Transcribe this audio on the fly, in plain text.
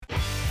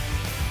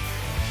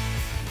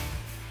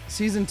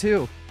Season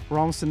 2. We're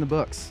almost in the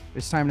books.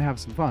 It's time to have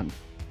some fun.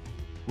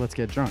 Let's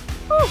get drunk.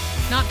 Woo!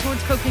 Not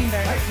towards cocaine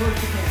bear. Right towards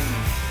the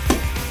can.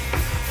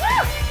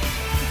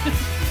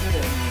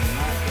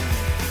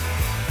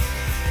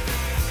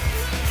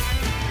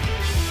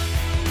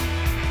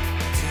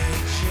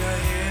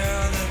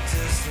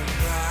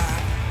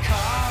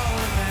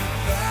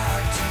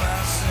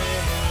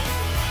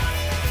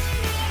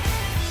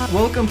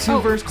 Welcome to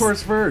Verse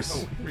Course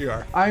Verse. We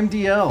are. I'm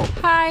DL.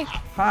 Hi.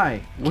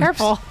 Hi.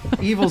 Careful.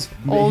 Evil's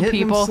Old hitting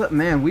people.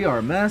 Man, we are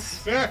a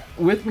mess. Yeah.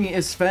 With me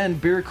is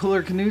Svend, beer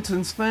cooler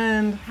Knutsen.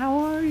 Svend, how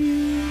are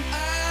you?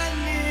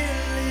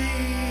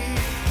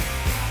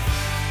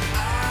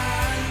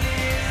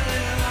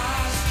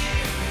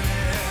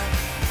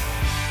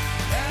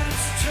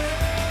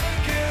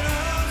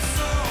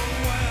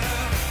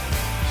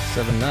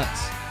 Seven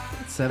nuts.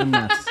 7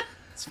 nuts.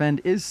 Svend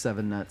is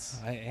 7 nuts.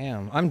 I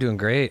am. I'm doing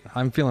great.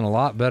 I'm feeling a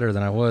lot better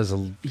than I was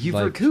You've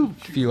like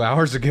recouped. a few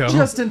hours ago.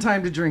 Just in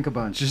time to drink a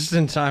bunch. Just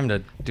in time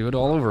to do it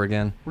all over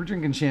again. We're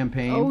drinking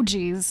champagne. Oh,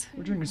 geez.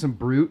 We're drinking some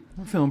Brute.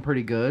 We're feeling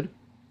pretty good.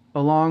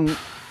 Along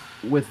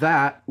with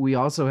that, we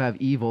also have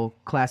Evil,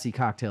 Classy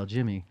Cocktail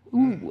Jimmy.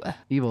 Ooh.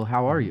 Evil,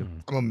 how are you?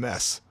 I'm a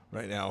mess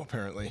right now,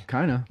 apparently.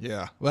 Kinda.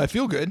 Yeah. Well, I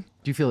feel good.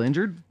 Do you feel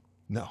injured?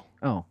 No.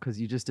 Oh, because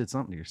you just did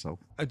something to yourself.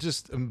 I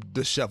just am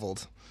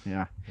disheveled.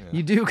 Yeah.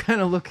 You do kind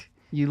of look.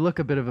 You look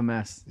a bit of a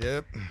mess.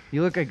 Yep.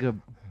 You look like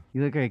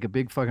a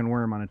big fucking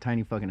worm on a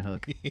tiny fucking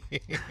hook.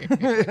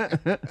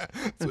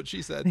 That's what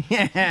she said.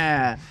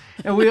 Yeah.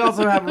 And we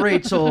also have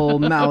Rachel,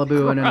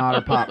 Malibu, and an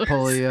Otter Pop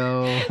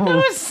Polio. That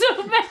was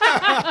so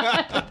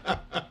bad.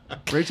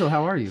 Rachel,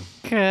 how are you?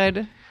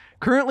 Good.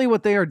 Currently,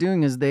 what they are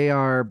doing is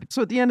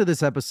so at the end of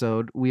this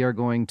episode, we are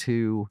going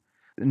to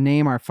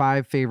name our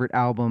 5 favorite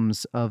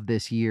albums of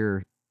this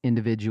year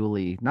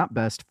individually, not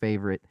best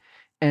favorite.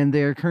 And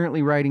they're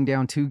currently writing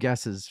down 2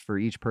 guesses for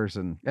each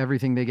person.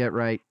 Everything they get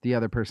right, the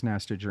other person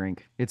has to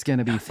drink. It's going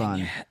to be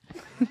fun.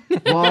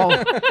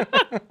 Well,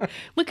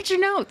 Look at your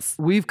notes.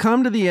 we've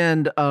come to the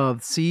end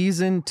of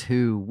season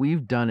 2.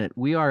 We've done it.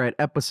 We are at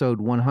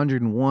episode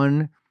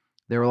 101.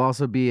 There will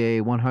also be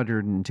a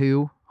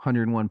 102,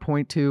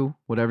 101.2,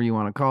 whatever you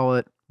want to call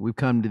it. We've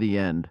come to the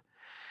end.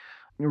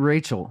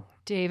 Rachel,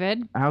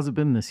 David, how's it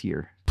been this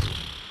year?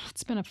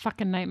 it's been a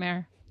fucking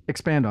nightmare.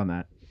 Expand on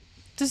that.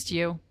 Just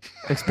you.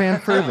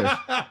 Expand further.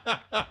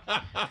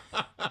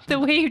 The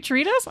way you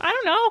treat us? I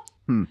don't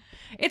know.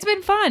 It's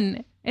been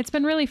fun. It's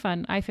been really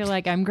fun. I feel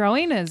like I'm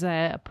growing as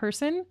a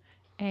person,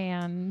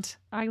 and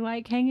I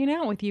like hanging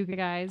out with you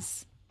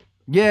guys.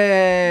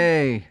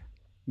 Yay!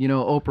 You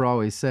know, Oprah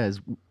always says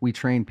we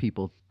train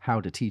people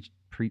how to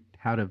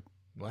how to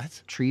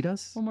What? treat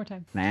us. One more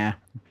time. Nah.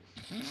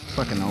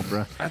 Fucking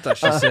Oprah. I thought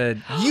she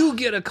said, you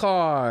get a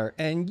car,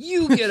 and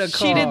you get a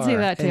car. She did say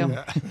that too.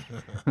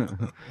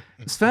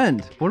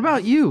 Svend, what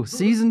about you?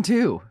 Season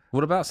 2.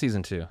 What about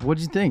season 2? What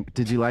did you think?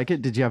 Did you like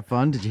it? Did you have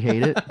fun? Did you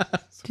hate it? Do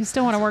you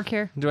still want to work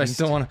here? Do I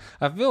still want to?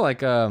 I feel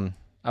like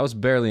I was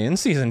barely in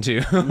season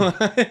 2.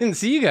 I didn't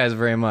see you guys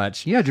very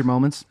much. You had your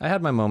moments. I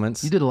had my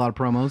moments. You did a lot of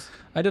promos.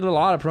 I did a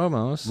lot of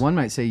promos. One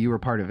might say you were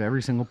part of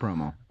every single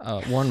promo.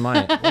 One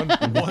might.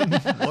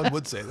 One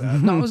would say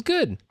that. That was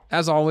good.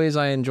 As always,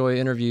 I enjoy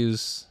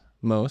interviews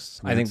most.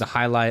 I think the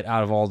highlight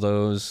out of all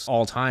those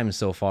all time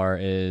so far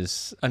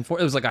is, it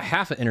was like a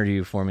half an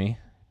interview for me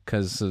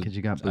because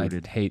you got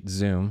booted. I hate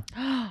Zoom.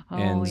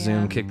 And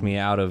Zoom kicked me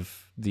out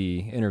of the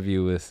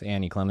interview with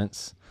Annie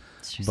Clements.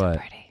 She's so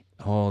pretty.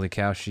 Holy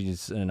cow,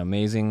 she's an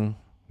amazing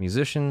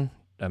musician,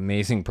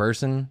 amazing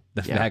person.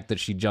 The fact that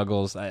she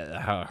juggles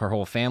her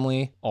whole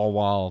family all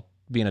while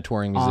being a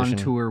touring musician.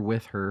 On tour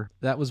with her.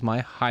 That was my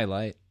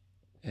highlight.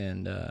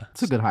 And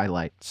It's a good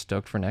highlight.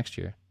 stoked for next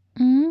year.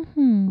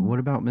 Mm-hmm. What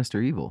about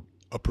Mr. Evil?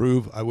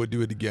 Approve. I would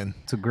do it again.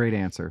 It's a great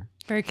answer.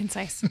 Very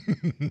concise.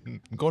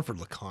 I'm going for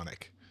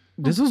laconic.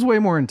 This was way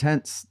more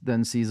intense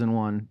than season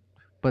 1,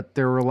 but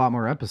there were a lot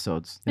more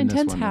episodes in this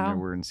Intense one how? than there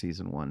were in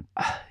season 1.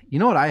 You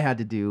know what I had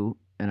to do,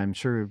 and I'm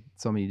sure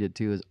some of you did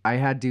too, is I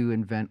had to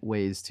invent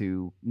ways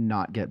to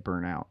not get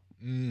burnt out.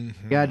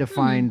 Mm-hmm. I had to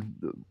find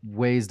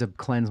ways to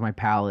cleanse my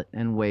palate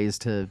and ways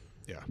to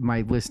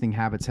my listening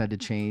habits had to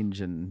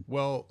change. And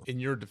Well, in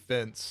your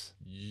defense,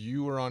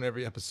 you were on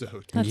every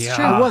episode. That's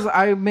true.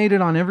 I made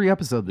it on every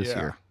episode this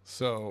year.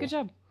 So Good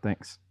job.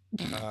 Thanks.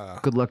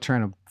 Good luck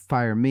trying to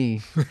fire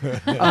me.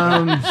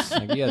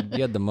 Like, you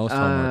had the most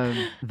homework.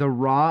 The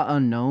raw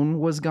unknown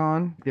was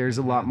gone. There's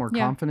a lot more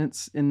Yeah.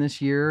 confidence in this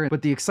year,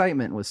 but the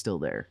excitement was still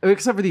there.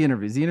 Except for the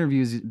interviews. The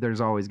interviews,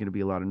 there's always going to be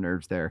a lot of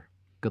nerves there.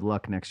 Good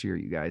luck next year,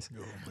 you guys.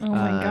 Oh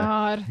my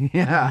God.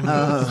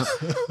 Yeah.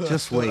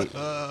 Just wait.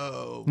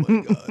 Oh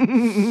my god.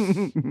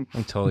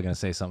 I'm totally going to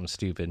say something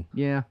stupid.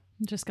 Yeah.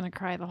 I'm just going to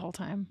cry the whole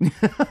time.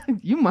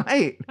 You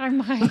might. I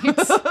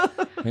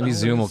might. Maybe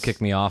Zoom will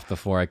kick me off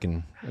before I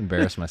can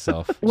embarrass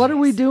myself. What are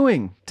we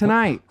doing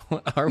tonight?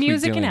 What are we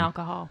Music doing? and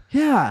alcohol.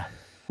 Yeah.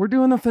 We're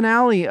doing the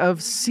finale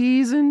of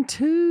season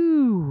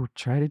 2.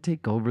 Try to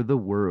take over the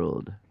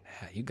world.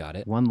 Yeah, you got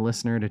it. One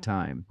listener at a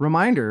time.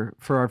 Reminder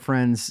for our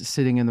friends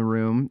sitting in the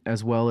room,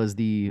 as well as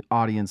the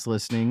audience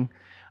listening,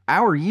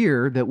 Our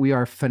year that we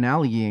are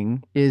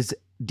finaleing is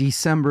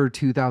December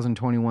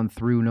 2021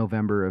 through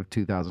November of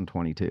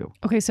 2022.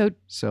 Okay, so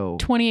So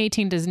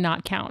 2018 does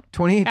not count.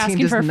 2018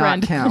 Asking for a does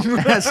not friend.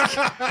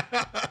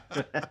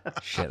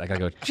 count. Shit, I gotta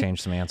go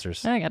change some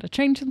answers. I gotta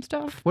change some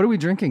stuff. What are we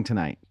drinking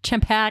tonight?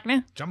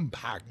 Champagne.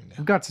 Jumpagne.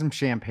 We've got some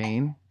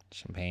champagne.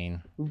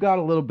 Champagne, We've got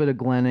a little bit of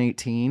Glen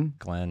 18.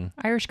 Glen,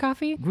 Irish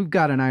coffee. We've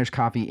got an Irish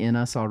coffee in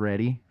us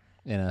already.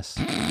 Innis,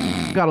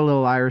 We've got a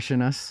little Irish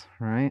in us,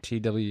 right?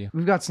 TW.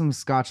 We've got some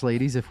Scotch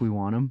ladies if we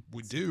want them.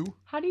 We do.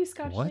 How do you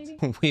scotch What? lady?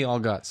 We all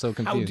got so How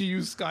confused. do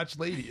you Scotch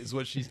lady is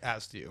what she's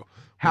asked you.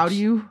 How do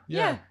you?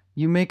 Yeah.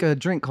 You make a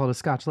drink called a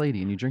Scotch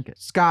lady and you drink it.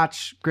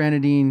 Scotch,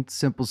 granadine,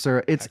 simple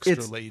syrup. Extra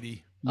It's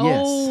lady.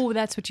 yes. Oh,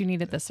 that's what you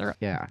needed the syrup.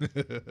 Yeah.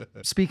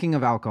 Speaking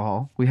of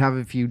alcohol, we have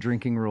a few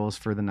drinking rules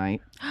for the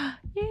night.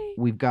 Yay.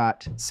 We've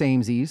got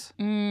samesies.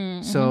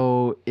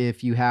 So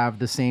if you have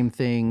the same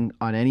thing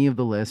on any of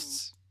the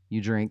lists, you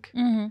drink.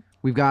 Mm-hmm.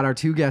 We've got our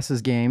two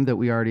guesses game that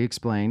we already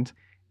explained.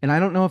 And I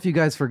don't know if you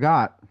guys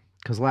forgot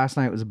because last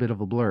night was a bit of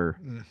a blur.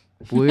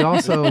 We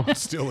also,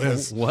 Still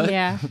is. What?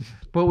 Yeah.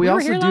 but we We were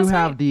also here do last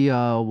have night.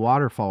 the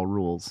waterfall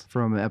rules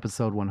from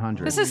episode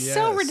 100. This is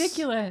so yes.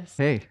 ridiculous.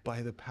 Hey,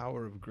 By the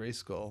power of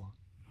Grayskull,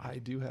 I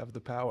do have the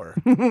power.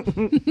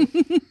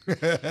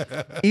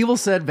 Evil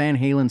said Van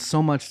Halen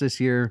so much this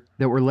year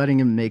that we're letting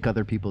him make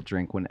other people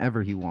drink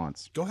whenever he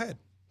wants. Go ahead.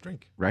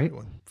 Drink. Right?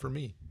 Everyone. For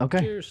me. Okay.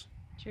 Cheers.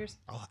 Cheers.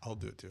 I'll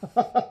do it too.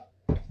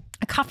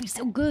 The coffee's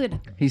so good.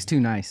 He's too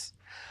nice.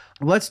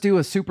 Let's do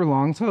a super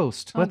long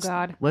toast. Oh,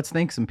 God. Let's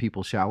thank some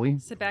people, shall we?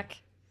 Sit back.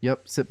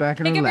 Yep. Sit back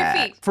and Kick up your relax.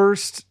 feet.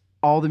 First,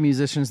 all the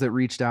musicians that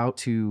reached out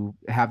to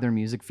have their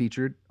music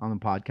featured on the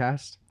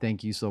podcast.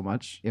 Thank you so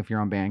much. If you're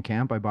on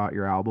Bandcamp, I bought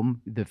your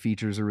album. The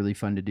features are really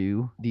fun to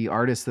do. The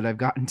artists that I've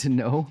gotten to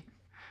know,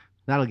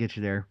 that'll get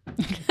you there.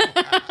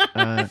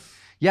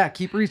 Yeah,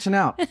 keep reaching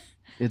out.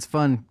 It's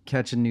fun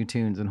catching new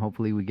tunes, and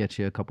hopefully we get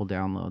you a couple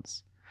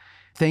downloads.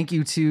 Thank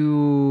you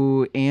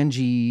to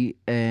Angie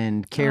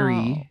and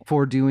Carrie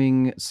for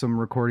doing some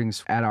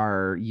recordings at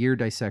our year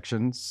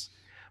dissections.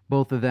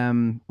 Both of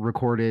them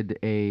recorded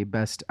a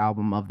best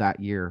album of that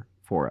year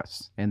for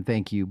us. And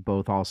thank you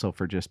both also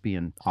for just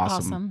being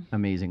awesome.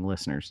 Amazing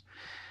listeners.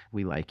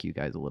 We like you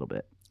guys a little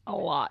bit. A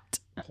lot.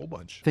 A whole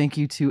bunch. Thank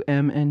you to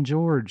Em and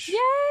George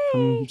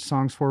from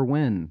Songs for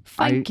Win.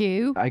 Thank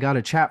you. I got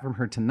a chat from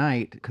her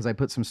tonight because I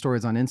put some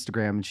stories on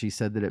Instagram and she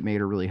said that it made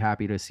her really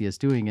happy to see us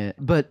doing it.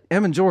 But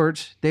Em and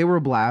George, they were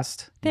a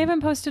blast. They haven't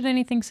posted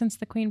anything since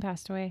the Queen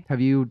passed away. Do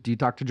you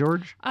talk to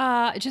George?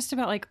 Just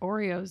about like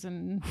Oreos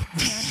and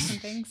snacks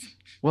and things.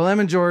 Well,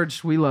 Em and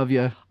George, we love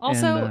you.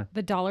 Also,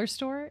 the dollar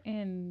store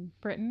in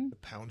Britain,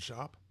 Pound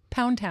shop.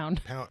 Pound Town.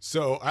 Pound.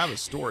 So I have a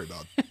story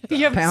about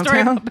You have Pound a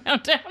story Town? about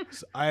Pound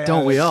Town?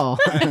 Don't we all?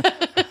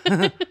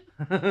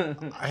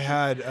 I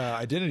had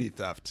identity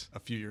theft a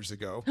few years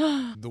ago.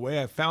 The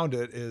way I found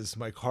it is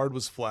my card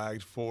was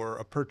flagged for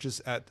a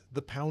purchase at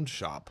the pound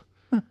shop.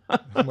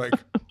 I'm like,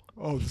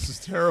 oh, this is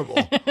terrible.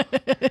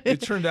 It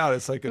turned out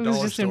it's like a It was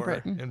dollar just in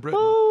store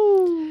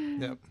Britain.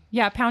 Yep.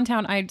 Yeah, Pound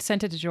Town. I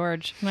sent it to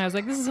George, and I was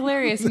like, "This is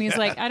hilarious," and he's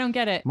like, "I don't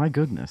get it." My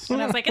goodness. And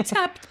I was like, "It's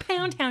up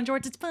Pound Town,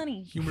 George. It's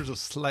funny." Humors are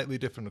slightly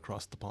different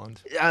across the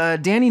pond.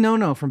 Danny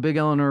Nono from Big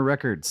Eleanor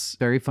Records.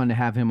 Very fun to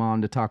have him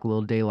on to talk a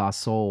little De La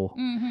Soul.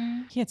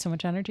 He had so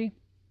much energy.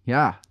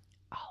 Yeah,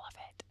 All of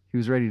it. he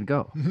was ready to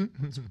go.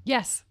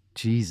 Yes.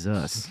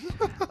 Jesus.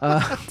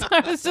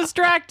 I was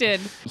distracted.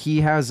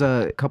 He has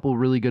a couple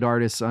really good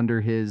artists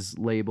under his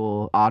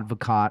label,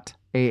 Advocat,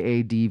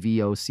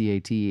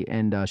 Aadvocat,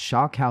 and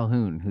Shaw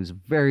Calhoun, who's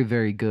very,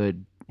 very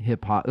good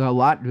hip hop.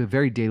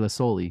 Very De La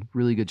Soul-y.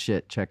 Really good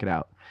shit. Check it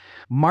out.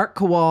 Mark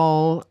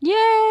Kowal,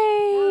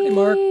 Yay! Hey,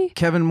 Mark.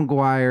 Kevin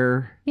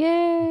McGuire.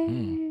 Yay!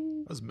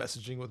 I was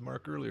messaging with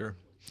Mark earlier.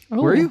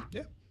 Were you?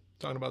 Yeah.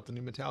 Talking about the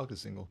new Metallica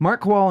single.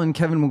 Mark Kowal and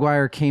Kevin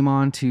McGuire came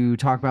on to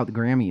talk about the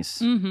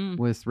Grammys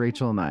with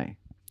Rachel and I.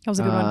 That was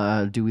a good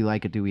one. Do we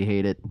like it? Do we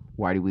hate it?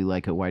 Why do we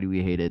like it? Why do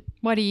we hate it?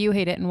 Why do you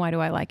hate it, and why do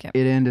I like it?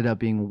 It ended up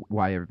being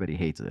why everybody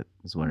hates it.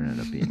 Is what it ended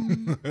up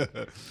being.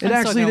 still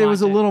Actually, gonna there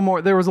was a watch it. little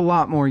more. There was a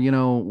lot more. You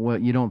know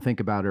what you don't think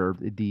about are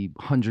the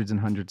hundreds and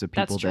hundreds of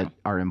That's people that true.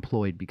 are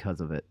employed because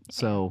of it.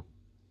 So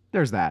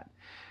there's that.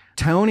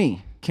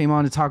 Tony came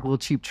on to talk a little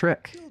Cheap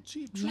Trick.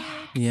 Cheap trick.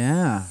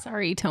 Yeah,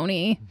 Sorry,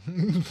 Tony.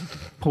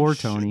 poor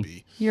Should Tony.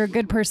 be. You're a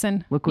good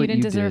person. Look what you didn't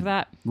you deserve did.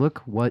 that. Look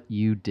what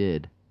you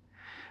did.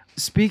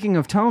 Speaking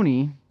of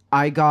Tony,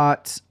 I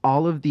got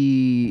all of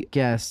the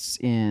guests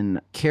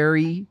in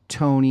Carrie,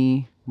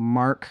 Tony,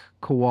 Mark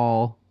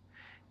Kowal,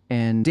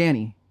 and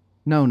Danny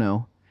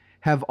No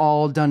have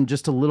all done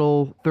just a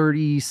little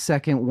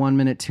 30-second, 1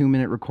 minute, 2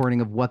 minute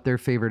recording of what their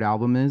favorite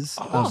album is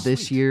of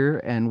this sweet. year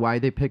and why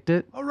they picked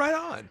it. Oh, right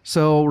on.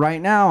 So right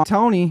now,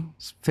 Tony's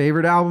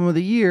favorite album of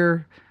the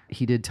year,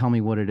 he did tell me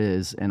what it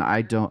is, and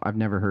I've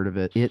never heard of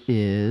it. It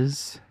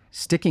is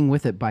Sticking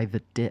With It by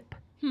The Dip.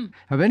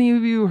 Have any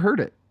of you heard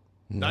it?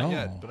 Not No.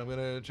 yet, but I'm going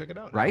to check it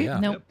out. Right? Yeah.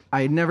 Nope.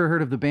 I had never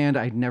heard of the band.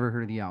 I'd never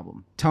heard of the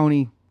album.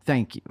 Tony,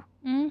 thank you.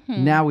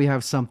 Mm-hmm. Now we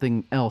have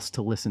something else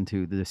to listen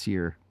to this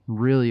year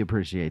Really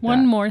appreciate that.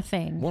 One more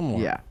thing. One more.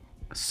 Yeah.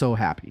 So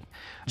happy.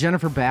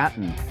 Jennifer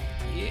Batten.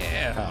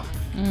 Yeah.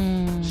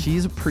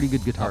 She's a pretty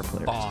good guitar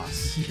player.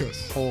 Boss.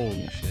 Yes.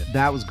 Holy shit.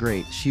 That was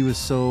great. She was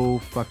so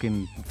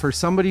fucking... For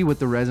somebody with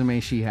the resume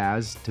she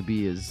has to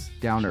be as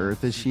down to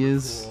earth as she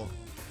is,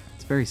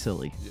 it's very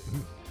silly.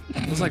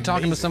 It was like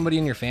talking to somebody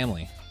in your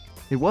family.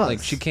 It was.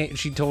 Like she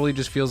totally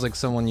just feels like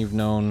someone you've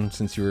known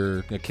since you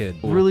were a kid.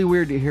 Really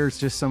weird to hear it's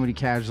just somebody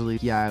casually,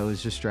 yeah, I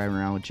was just driving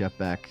around with Jeff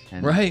Beck.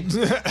 And Right.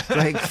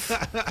 Like...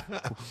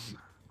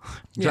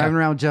 Driving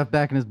around with Jeff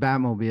Beck in his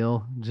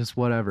Batmobile, just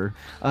whatever.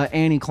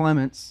 Annie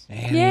Clements.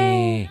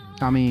 Annie.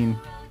 I mean,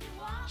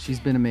 she's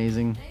been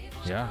amazing.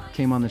 Yeah.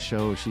 Came on the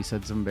show. She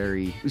said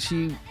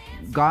she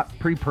got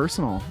pretty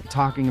personal,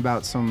 talking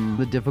about some of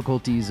the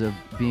difficulties of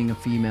being a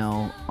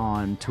female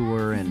on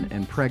tour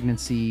and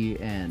pregnancy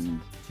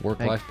and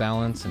Work-life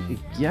balance and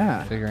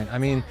yeah. figuring. I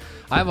mean,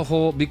 I have a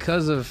whole,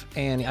 because of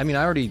Annie, I mean,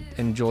 I already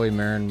enjoy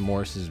Maren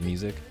Morris's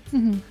music,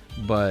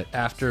 but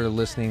after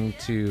listening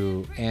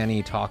to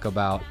Annie talk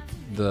about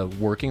the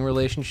working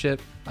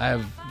relationship, I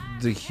have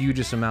the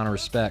hugest amount of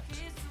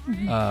respect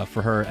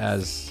for her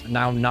as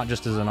now, not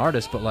just as an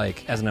artist, but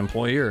like as an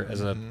employer, as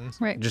a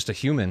just a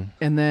human.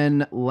 And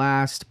then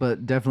last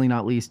but definitely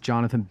not least,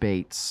 Jonathan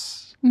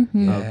Bates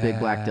of Big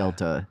Black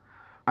Delta.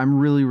 I'm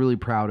really, really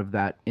proud of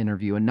that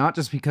interview. And not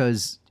just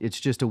because it's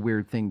just a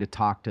weird thing to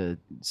talk to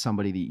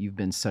somebody that you've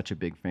been such a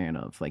big fan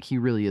of. Like, he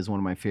really is one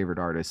of my favorite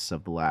artists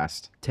of the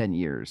last 10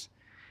 years.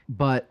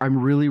 But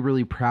I'm really,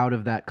 really proud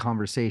of that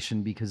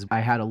conversation because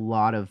I had a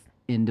lot of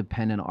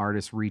independent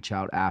artists reach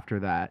out after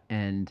that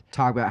and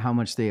talk about how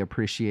much they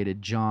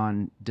appreciated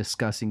John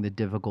discussing the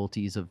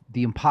difficulties of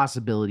the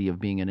impossibility of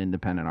being an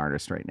independent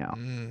artist right now.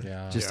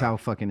 Just how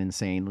fucking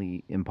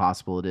insanely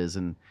impossible it is.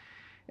 And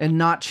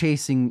not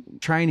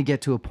trying to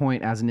get to a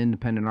point as an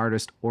independent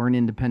artist or an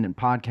independent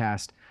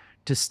podcast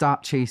to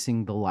stop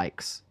chasing the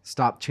likes,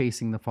 stop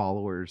chasing the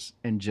followers,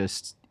 and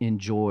just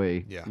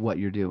enjoy what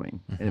you're doing.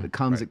 And if it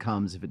comes, it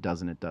comes. If it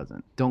doesn't, it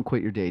doesn't. Don't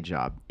quit your day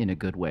job in a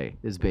good way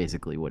is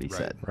basically what he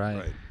said.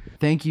 Right.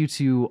 Thank you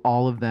to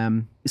all of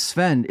them.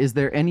 Sven, is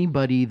there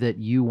anybody that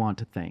you want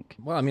to thank?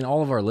 Well, I mean,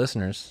 all of our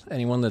listeners,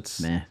 anyone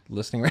that's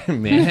listening right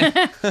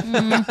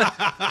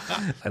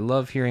I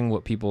love hearing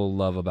what people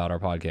love about our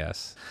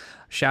podcast.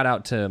 Shout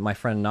out to my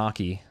friend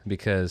Naki,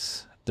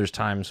 because there's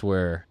times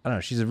where, I don't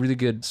know, she's a really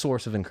good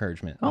source of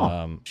encouragement.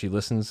 She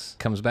listens,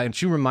 comes back, and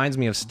she reminds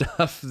me of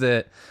stuff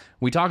that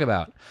we talk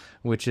about,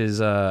 which is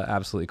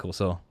absolutely cool.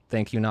 So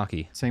thank you,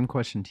 Naki. Same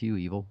question to you,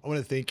 Evil. I want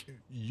to thank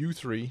you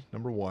three,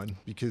 number one,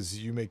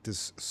 because you make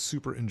this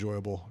super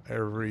enjoyable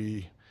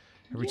every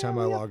time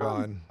I log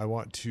on. I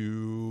want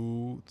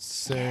to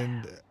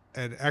send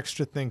an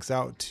extra thanks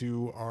out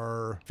to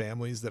our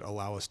families that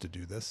allow us to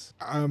do this.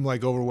 I'm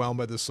like overwhelmed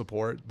by the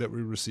support that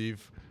we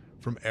receive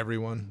from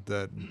everyone,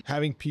 that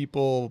having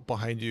people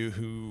behind you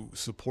who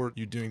support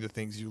you doing the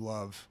things you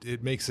love,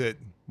 it makes it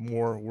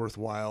more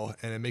worthwhile,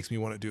 and it makes me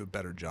want to do a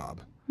better job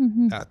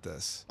at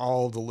this.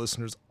 All of the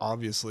listeners,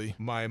 obviously,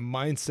 my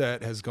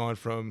mindset has gone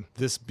from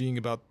this being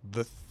about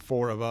the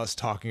four of us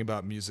talking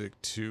about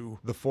music to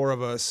the four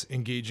of us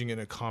engaging in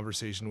a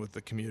conversation with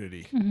the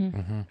community.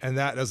 And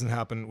that doesn't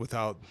happen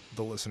without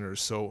the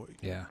listeners. So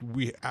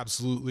we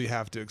absolutely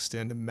have to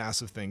extend a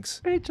massive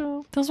thanks.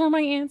 Rachel, those were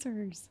my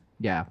answers.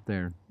 Yeah,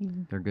 they're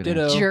good.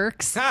 Ditto.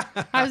 Jerks. I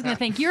was going to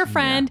thank your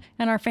friend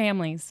and our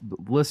families.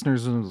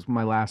 Listeners was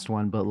my last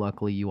one, but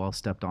luckily you all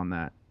stepped on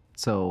that.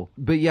 So,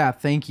 but yeah,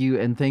 thank you.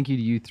 And thank you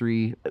to you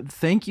three.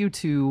 Thank you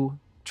to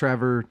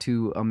Trevor,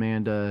 to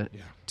Amanda,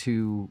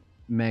 to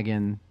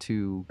Megan,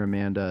 to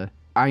Amanda.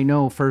 I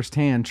know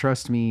firsthand,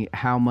 trust me,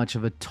 how much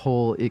of a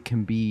toll it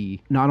can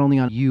be, not only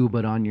on you,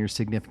 but on your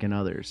significant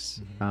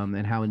others,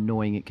 and how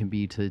annoying it can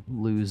be to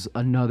lose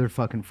another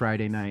fucking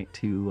Friday night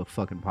to a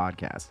fucking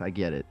podcast. I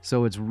get it.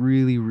 So it's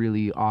really,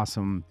 really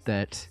awesome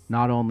that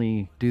not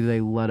only do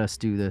they let us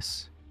do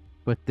this,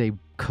 but they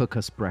cook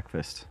us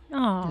breakfast.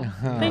 Oh,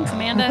 thanks,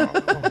 Amanda.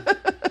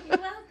 You're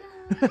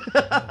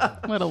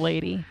welcome. What a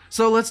lady.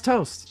 So let's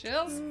toast.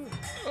 Cheers.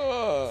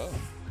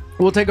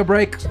 We'll take a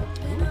break.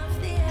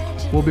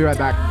 We'll be right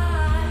back.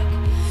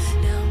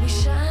 Now we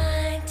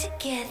shine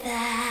together.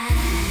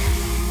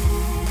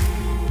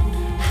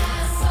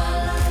 I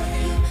follow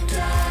you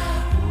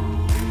down.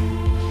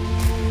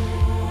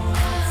 I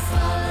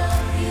follow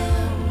you.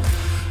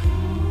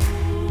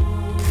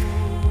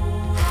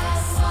 I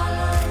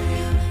follow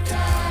you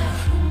down.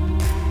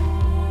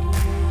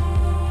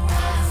 I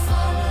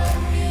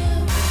follow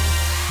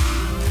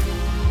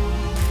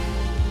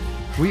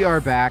you. We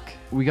are back.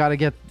 We got to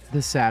get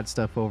the sad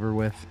stuff over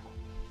with.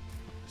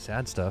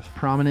 Sad stuff.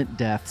 Prominent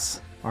Deaths,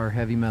 our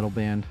heavy metal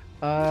band.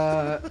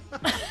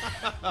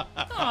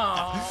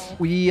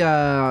 We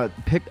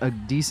picked a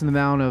decent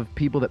amount of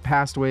people that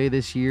passed away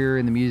this year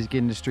in the music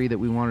industry that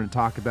we wanted to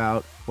talk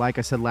about. Like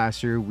I said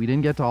last year, we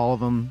didn't get to all of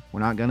them.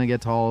 We're not going to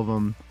get to all of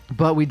them,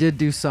 but we did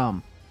do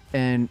some.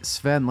 And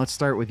Sven, let's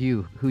start with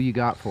you. Who you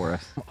got for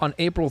us? On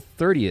April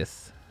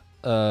 30th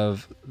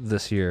of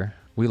this year,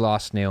 we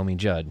lost Naomi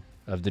Judd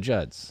of the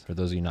Judds. For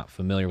those of you not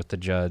familiar with the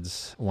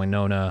Judds,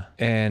 Winona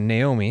and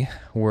Naomi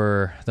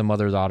were the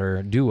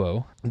mother-daughter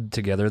duo.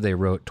 Together, they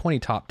wrote 20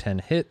 top 10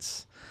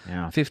 hits,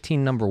 Yeah.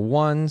 15 number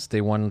ones.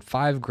 They won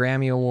 5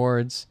 Grammy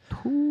Awards.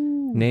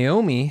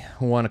 Naomi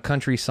won a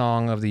Country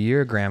Song of the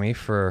Year Grammy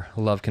for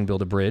Love Can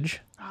Build a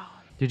Bridge.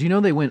 Did you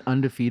know they went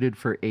undefeated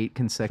for 8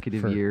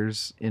 consecutive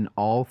years in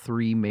all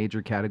 3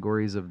 major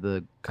categories of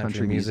the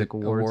Country Music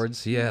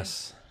Awards?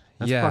 Yes.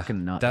 That's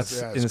fucking nuts.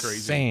 That's Yeah, it's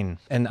insane.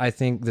 And I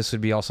think this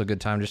would be also a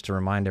good time just to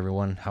remind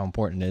everyone how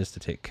important it is to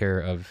take care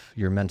of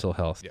your mental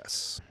health.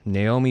 Yes.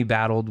 Naomi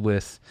battled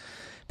with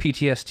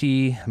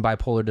PTSD,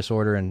 bipolar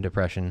disorder, and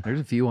depression. There's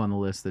a few on the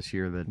list this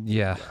year that,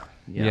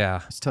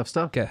 Yeah. it's tough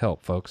stuff. Get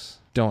help, folks.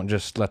 Don't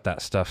just let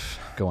that stuff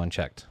go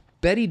unchecked.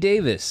 Betty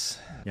Davis.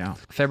 Yeah.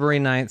 February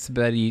 9th,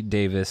 Betty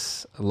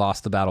Davis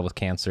lost the battle with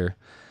cancer.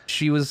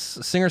 She was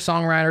a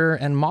singer-songwriter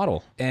and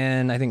model,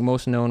 and I think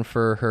most known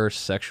for her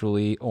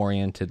sexually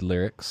oriented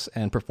lyrics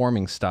and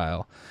performing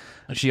style.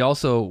 She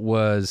also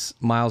was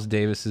Miles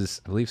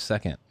Davis's, I believe,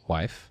 second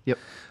wife. Yep.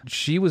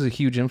 She was a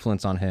huge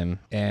influence on him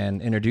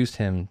and introduced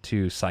him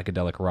to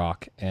psychedelic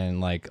rock and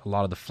like a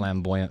lot of the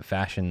flamboyant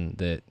fashion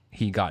that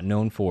he got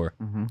known for.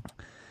 Mm-hmm.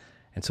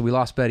 And so we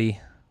lost Betty.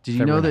 Did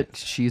you know February that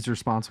 9th. she's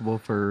responsible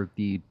for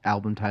the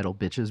album title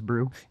Bitches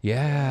Brew?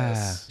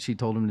 Yeah. She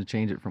told him to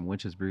change it from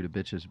Witches Brew to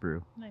Bitches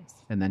Brew. Nice.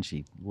 And then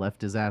she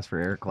left his ass for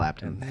Eric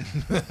Clapton.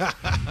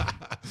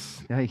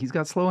 Yeah, he's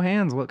got slow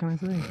hands. What can I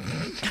say?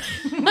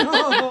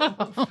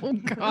 Oh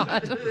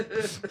God.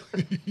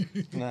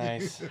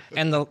 Nice.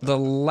 And the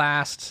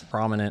last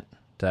prominent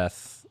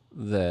death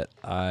that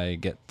I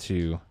get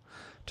to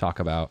talk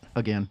about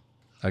Again.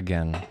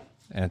 again,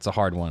 and it's a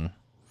hard one.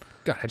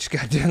 God, I just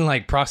got done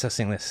like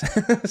processing this.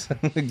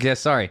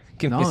 Sorry,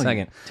 give me a No,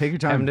 second. take your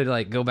time. Having to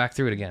like go back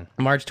through it again.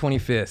 March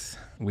 25th,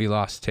 we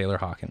lost Taylor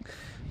Hawkins,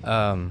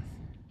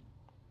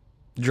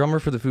 drummer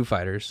for the Foo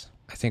Fighters.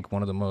 I think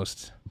one of the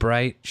most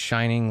bright,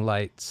 shining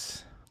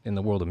lights in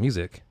the world of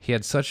music. He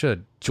had such a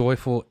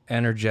joyful,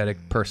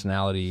 energetic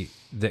personality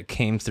that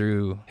came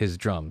through his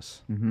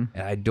drums. Mm-hmm.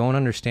 And I don't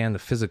understand the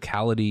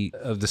physicality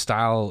of the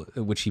style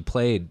which he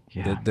played,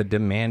 Yeah. the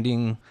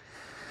demanding.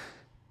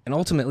 And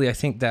ultimately, I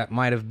think that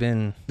might have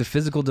been the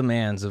physical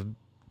demands of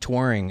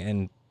touring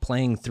and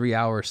playing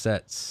 3-hour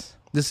sets.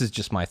 This is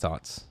just my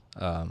thoughts.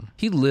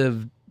 He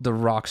lived the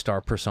rock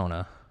star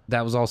persona.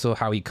 That was also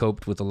how he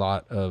coped with a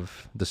lot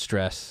of the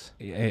stress.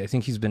 I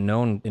think he's been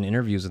known in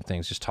interviews and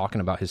things just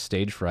talking about his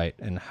stage fright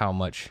and how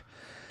much.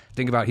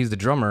 Think about he's the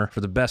drummer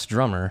for the best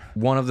drummer,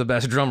 one of the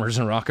best drummers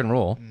in rock and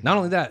roll. Not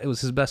only that, it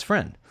was his best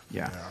friend.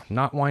 Yeah.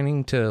 Not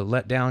wanting to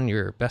let down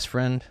your best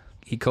friend,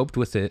 he coped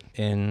with it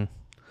in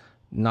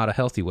not a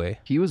healthy way.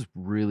 He was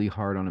really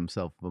hard on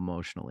himself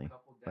emotionally.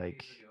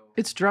 Like,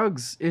 it's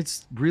drugs.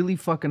 It's really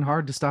fucking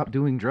hard to stop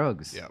doing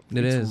drugs. Yeah.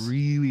 It's is.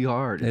 really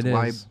hard. It's It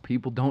why is.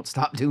 people don't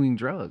stop doing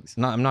drugs.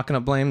 I'm not going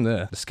to blame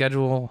the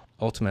schedule.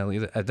 Ultimately,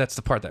 that's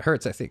the part that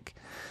hurts, I think.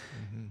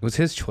 It was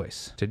his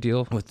choice to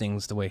deal with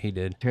things the way he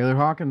did. Taylor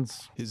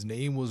Hawkins, His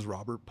name was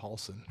Robert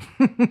Paulson.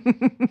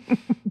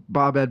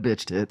 Bob had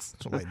bitch tits.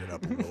 To lighten it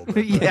up a little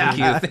bit.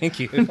 Yeah. Thank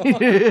you.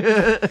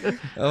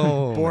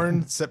 Oh,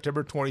 Born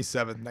September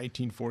 27th,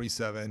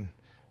 1947,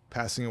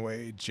 passing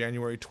away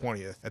January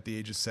 20th at the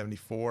age of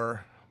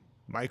 74.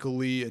 Michael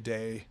Lee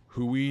Aday,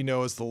 who we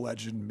know as the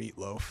legend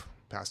Meatloaf,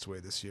 passed away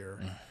this year.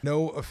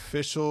 No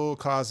official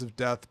cause of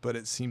death, but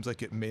it seems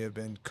like it may have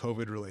been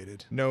COVID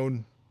related.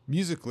 Known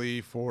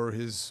musically for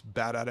his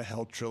Bat Out of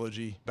Hell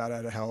trilogy, Bat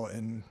Out of Hell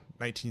in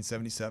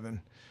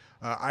 1977.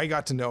 I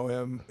got to know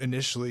him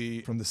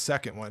initially from the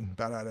second one,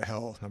 Bat Out of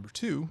Hell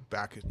 #2,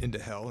 Back into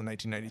Hell in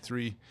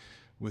 1993,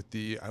 with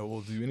the I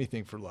Will Do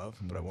Anything for Love,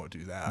 but I Won't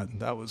Do That.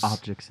 That was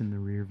Objects in the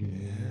rear view.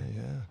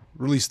 yeah.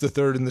 Released the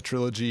third in the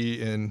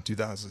trilogy in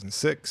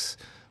 2006,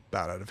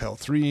 Bat Out of Hell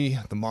 3,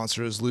 The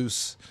Monster is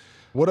Loose.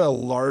 What a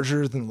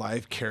larger than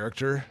life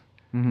character.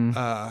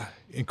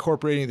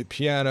 Incorporating the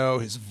piano,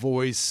 his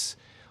voice,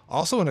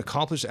 also an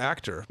accomplished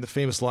actor. The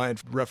famous line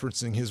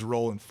referencing his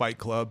role in Fight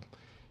Club.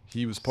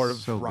 He was part of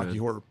So Rocky good.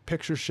 Horror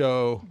Picture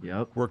Show.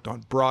 Yep. Worked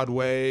on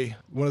Broadway.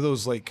 One of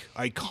those like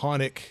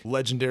iconic,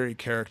 legendary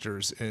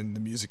characters in the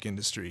music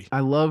industry.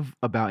 I love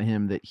about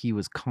him that he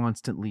was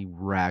constantly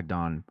ragged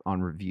on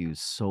reviews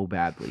so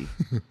badly,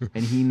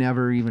 and he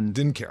never even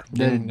Didn't care.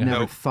 never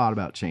Nope. thought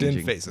about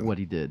changing face him. what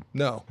he did.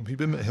 No,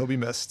 he'll be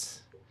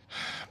missed.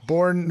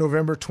 Born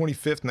November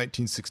 25th,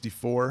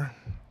 1964.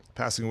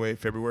 Passing away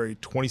February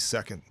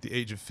 22nd, the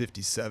age of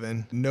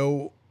 57.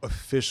 No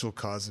official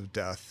cause of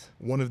death.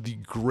 One of the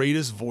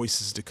greatest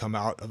voices to come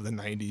out of the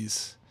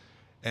 90s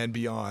and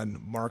beyond,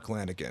 Mark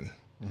Lanigan.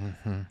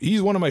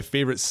 He's one of my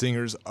favorite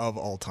singers of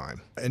all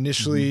time.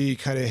 Initially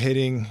kind of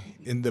hitting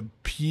in the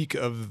peak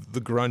of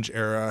the grunge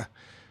era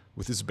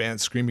with his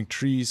band Screaming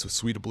Trees with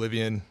Sweet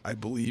Oblivion. I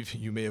believe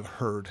you may have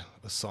heard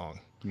a song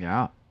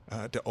Yeah.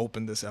 to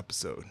open this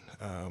episode.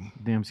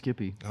 Damn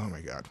Skippy. Oh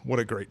my God, what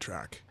a great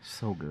track.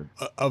 So good.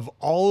 Of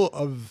all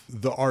of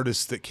the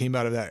artists that came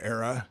out of that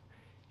era,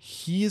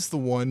 he is the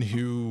one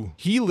who,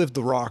 he lived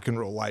the rock and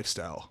roll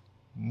lifestyle.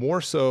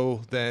 more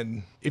so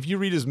than if you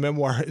read his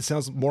memoir, it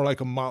sounds more like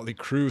a Motley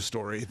Crue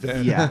story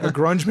than Yeah. a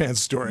grunge man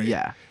story.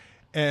 Yeah.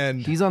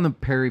 And He's on the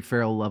Perry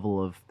Farrell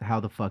level of how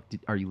the fuck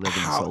are you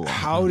living so long?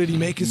 how did he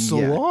make it so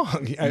Yeah.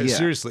 long? Yeah.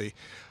 Seriously,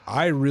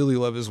 I really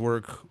love his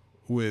work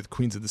with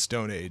Queens of the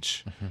Stone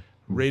Age.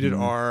 Rated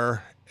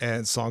R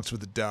and Songs for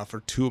the Deaf are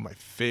two of my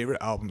favorite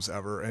albums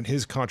ever, and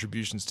his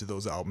contributions to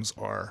those albums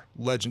are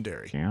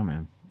legendary. Yeah,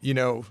 man. You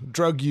know,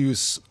 drug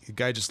use, the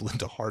guy just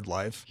lived a hard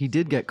life. He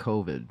did get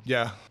COVID.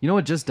 Yeah. You know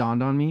what just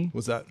dawned on me?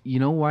 Was that You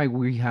know why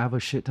we have a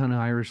shit ton of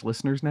Irish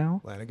listeners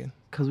now? Lanigan?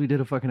 Because we did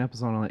a fucking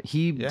episode on it.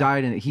 He Yeah.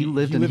 died in it. He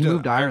moved in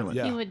to Ireland.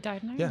 Yeah. He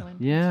died in Yeah. Ireland.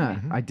 Yeah,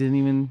 I didn't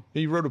even.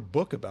 He wrote a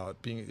book about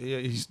being. Yeah,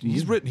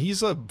 he's written.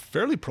 He's a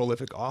fairly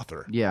prolific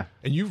author. Yeah.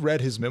 And you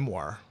read his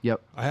memoir.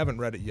 Yep. I haven't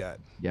read it yet.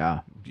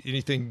 Yeah.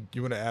 Anything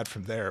you want to add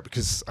from there?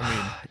 Because I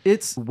mean,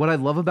 It's what I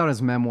love about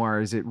his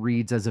memoir is it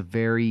reads as a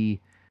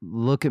very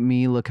look at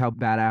me, look how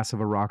badass of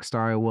a rock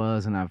star I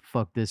was, and I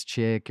fucked this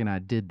chick and I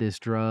did this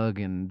drug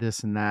and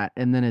this and that.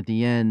 And then at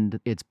the end,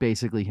 it's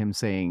basically him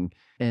saying,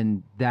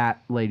 and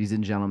that, ladies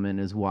and gentlemen,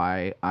 is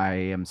why I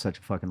am such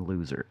a fucking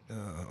loser.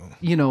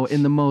 You know,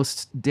 in the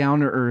most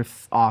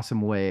down-to-earth,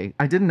 awesome way.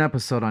 I did an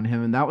episode on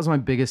him, and that was my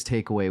biggest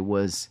takeaway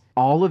was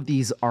all of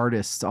these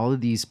artists, all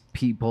of these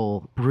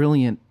people,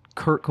 brilliant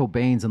Kurt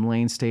Cobains and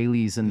Lane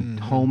Staley's and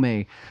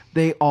Home,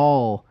 they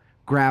all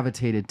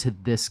gravitated to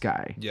this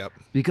guy. Yep.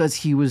 Because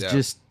he was Yep.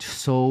 just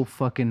so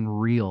fucking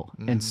real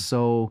and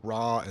so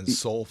Raw and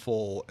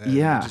soulful, and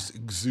Yeah. just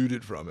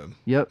exuded from him.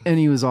 yep. And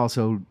he was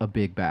also a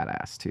big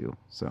badass too.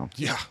 So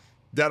Yeah,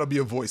 that'll be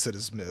a voice that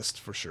is missed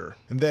for sure.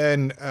 And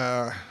then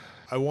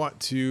I want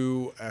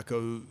to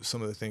echo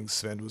some of the things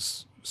Sven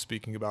was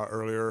speaking about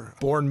earlier.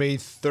 Born May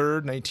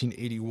 3rd,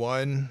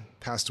 1981,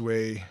 passed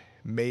away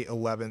May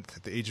 11th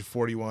at the age of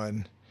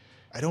 41.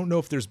 I don't know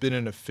if there's been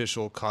an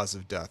official cause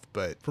of death,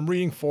 but from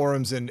reading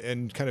forums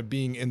and kind of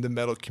being in the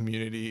metal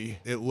community,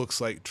 it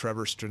looks like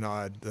Trevor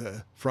Strnad,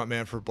 the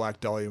frontman for Black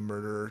Dahlia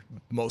Murder,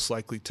 most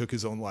likely took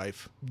his own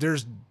life.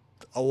 There's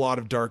a lot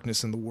of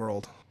darkness in the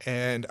world,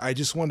 and I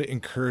just want to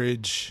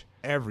encourage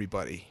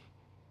everybody,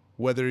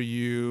 whether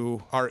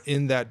you are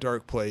in that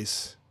dark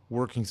place,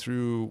 working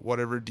through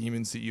whatever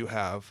demons that you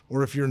have,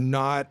 or if you're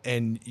not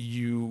and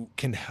you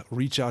can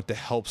reach out to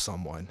help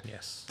someone.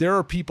 Yes. There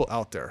are people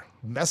out there.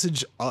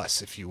 Message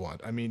us if you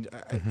want. I mean,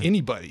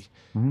 anybody.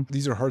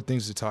 These are hard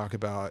things to talk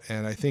about.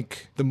 And I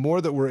think the more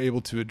that we're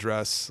able to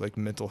address like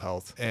mental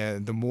health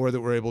and the more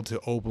that we're able to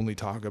openly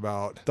talk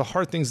about the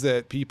hard things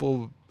that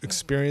people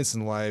experience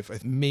in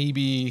life,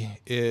 maybe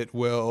it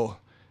will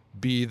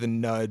be the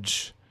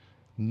nudge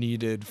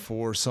needed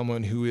for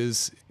someone who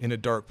is in a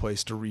dark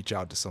place to reach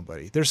out to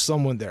somebody. There's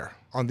someone there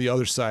on the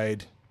other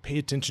side. Pay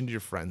attention to your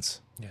friends.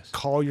 Yes.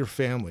 Call your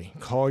family.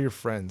 Call your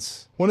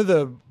friends. One of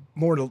the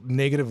more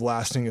negative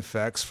lasting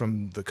effects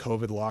from the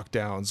COVID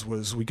lockdowns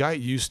was we got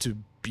used to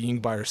being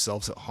by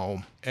ourselves at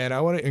home. And I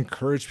want to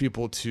encourage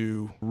people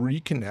to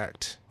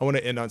reconnect. I want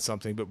to end on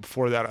something, but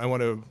before that, I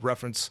want to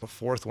reference a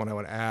fourth one I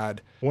want to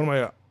add. One of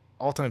my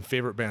all-time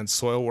favorite bands,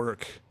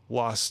 Soilwork,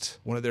 lost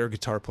one of their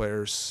guitar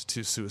players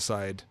to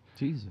suicide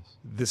Jesus.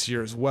 this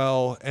year as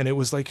well. And it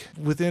was like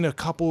within a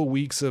couple of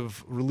weeks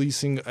of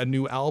releasing a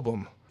new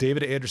album.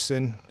 David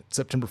Anderson,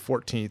 September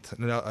 14th,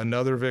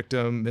 another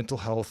victim, mental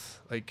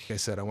health. Like I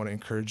said, I want to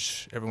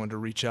encourage everyone to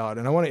reach out.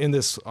 And I want to end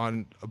this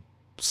on a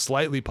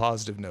slightly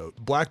positive note.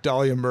 Black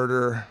Dahlia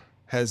Murder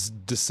has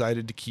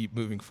decided to keep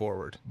moving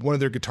forward. One of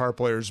their guitar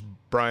players,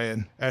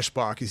 Brian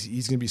Eschbach,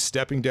 he's going to be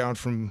stepping down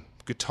from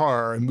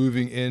guitar and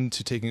moving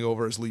into taking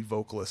over as lead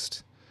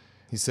vocalist.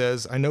 He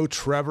says, I know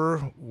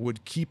Trevor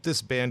would keep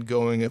this band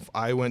going if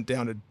I went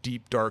down a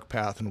deep, dark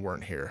path and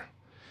weren't here.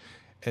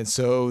 And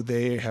so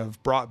they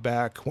have brought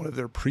back one of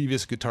their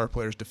previous guitar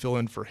players to fill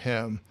in for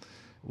him.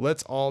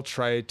 Let's all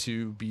try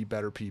to be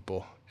better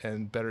people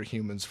and better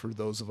humans for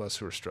those of us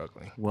who are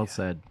struggling. Well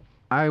said.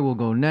 I will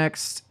go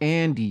next.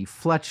 Andy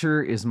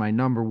Fletcher is my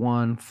number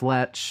one.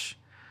 Fletch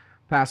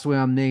passed away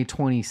on May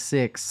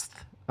 26th.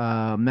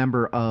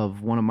 Member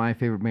of one of my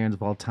favorite bands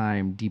of all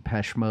time,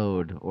 Depeche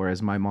Mode, or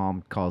as my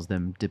mom calls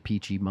them,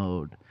 Depeche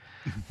Mode.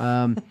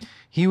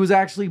 He was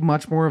actually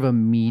much more of a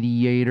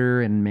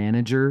mediator and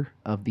manager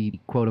of the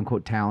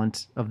quote-unquote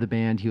talent of the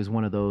band. He was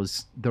one of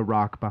those, the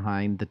rock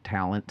behind the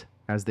talent,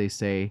 as they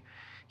say.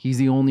 He's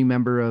the only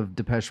member of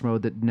Depeche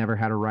Mode that never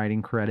had a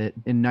writing credit.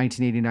 In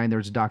 1989, there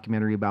was a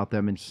documentary about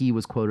them, and he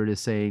was quoted as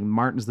saying,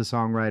 Martin's the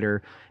songwriter,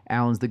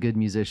 Alan's the good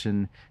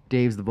musician,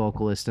 Dave's the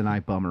vocalist, and I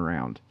bum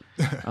around.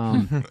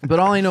 But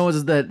all I know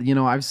is that, you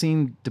know, I've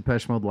seen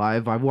Depeche Mode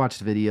live. I've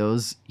watched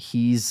videos.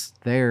 He's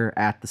there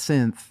at the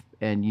synth,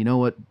 and you know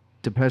what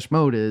Depeche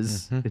Mode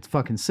is? It's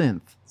fucking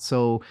synth.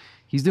 So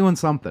he's doing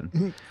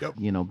something. Yep.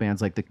 You know,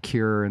 bands like The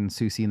Cure and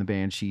Susie and the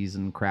Banshees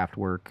and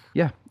Kraftwerk.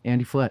 Yeah,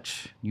 Andy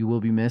Fletch, you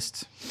will be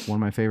missed. One of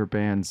my favorite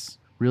bands.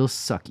 Real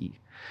sucky.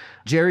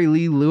 Jerry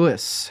Lee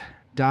Lewis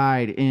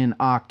died in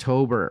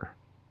October.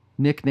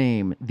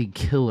 Nickname The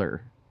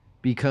Killer,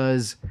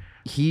 because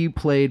he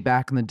played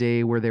back in the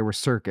day where there were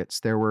circuits.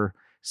 There were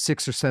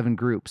 6 or 7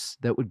 groups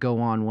that would go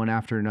on one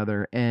after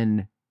another,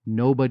 and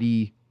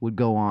nobody would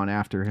go on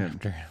after him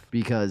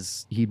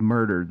because he'd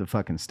murdered the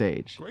fucking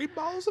stage. Great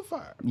balls of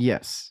fire.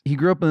 Yes. He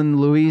grew up in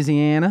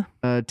Louisiana,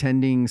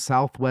 attending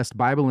Southwest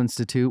Bible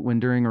Institute when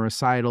during a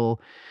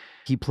recital,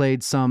 he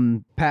played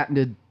some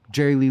patented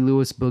Jerry Lee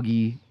Lewis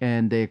boogie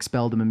and they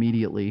expelled him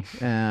immediately.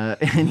 And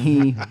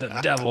The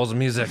devil's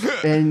music.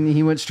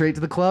 he went straight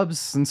to the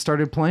clubs and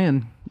started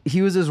playing.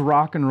 He was as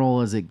rock and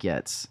roll as it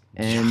gets.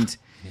 And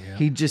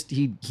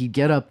he'd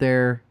get up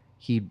there,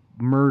 he'd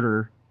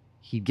murder,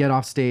 he'd get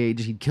off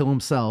stage, he'd kill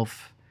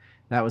himself.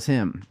 That was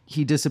him.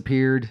 He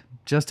disappeared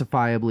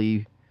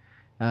justifiably.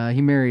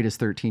 He married his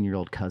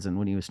 13-year-old cousin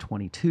when he was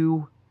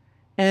 22,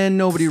 and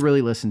nobody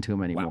really listened to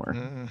him anymore.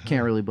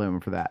 Can't really blame him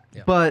for that.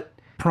 Yeah. But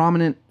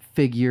prominent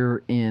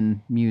figure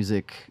in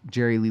music,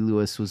 Jerry Lee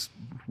Lewis was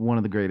one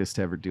of the greatest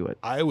to ever do it.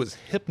 I was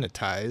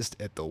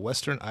hypnotized at the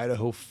Western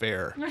Idaho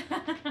Fair.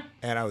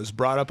 And I was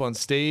brought up on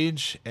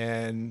stage,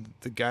 and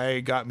the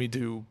guy got me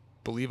to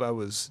believe I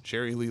was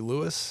Jerry Lee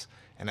Lewis,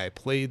 and I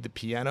played the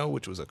piano,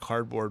 which was a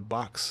cardboard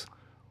box,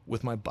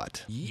 with my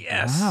butt.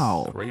 Yes.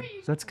 Wow.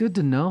 Great. That's good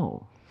to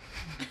know.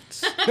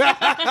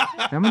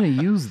 I'm going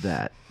to use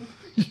that.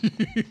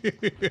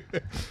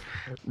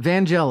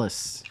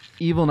 Vangelis.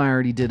 Evil and I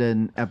already did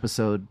an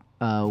episode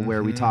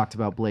where we talked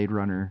about Blade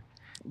Runner,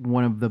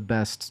 one of the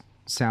best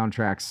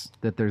soundtracks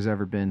that there's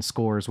ever been,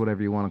 scores,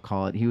 whatever you want to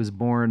call it. He was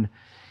born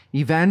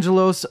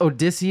Evangelos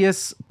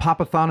Odysseus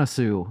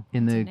Papathanassou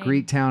in the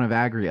Greek town of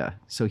Agria.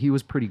 So he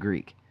was pretty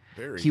Greek.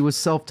 He was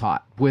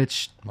self-taught,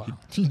 which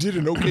You did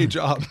an okay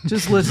job.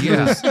 just listen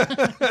to his,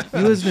 you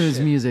listen to his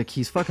music.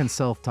 He's fucking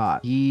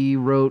self-taught. He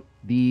wrote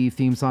the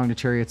theme song to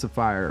Chariots of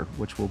Fire,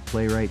 which we'll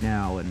play right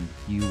now, and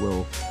you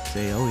will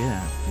say, "Oh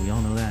yeah, we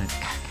all know that."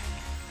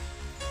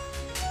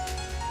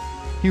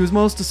 He was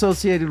most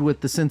associated with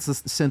the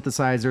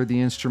synthesizer.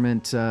 The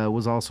instrument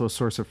was also a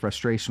source of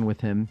frustration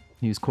with him.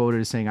 He was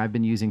quoted as saying, "I've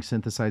been using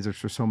synthesizers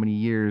for so many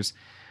years,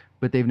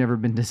 but they've never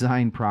been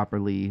designed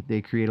properly.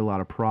 They create a lot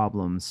of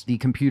problems. The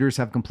computers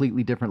have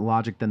completely different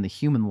logic than the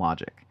human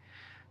logic."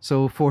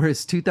 So for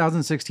his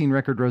 2016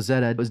 record,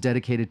 Rosetta, was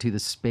dedicated to the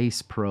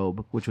space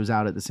probe, which was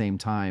out at the same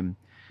time.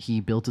 He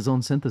built his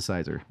own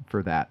synthesizer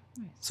for that.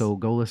 Nice. So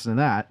go listen to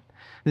that.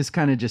 This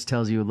kind of just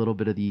tells you a little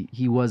bit of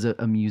he was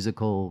a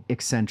musical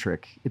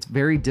eccentric. It's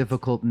very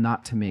difficult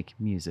not to make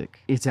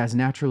music. It's as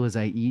natural as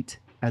I eat,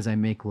 as I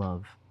make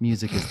love.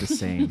 Music is the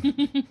same.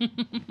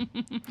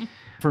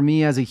 For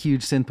me, as a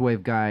huge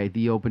synthwave guy,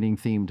 the opening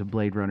theme to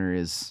Blade Runner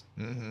is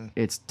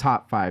it's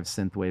top 5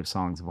 synthwave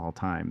songs of all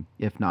time,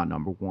 if not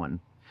number 1.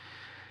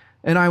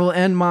 And I will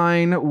end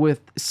mine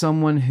with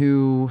someone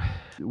who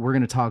we're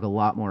going to talk a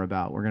lot more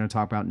about. We're going to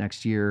talk about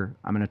next year.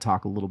 I'm going to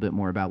talk a little bit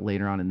more about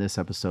later on in this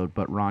episode,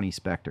 but Ronnie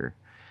Spector.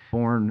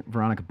 Born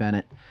Veronica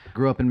Bennett,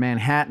 grew up in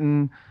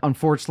Manhattan.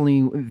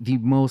 Unfortunately, the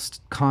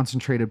most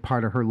concentrated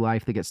part of her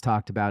life that gets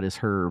talked about is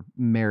her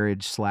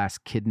marriage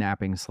 /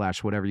 kidnapping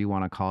 / whatever you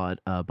want to call it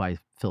by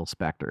Phil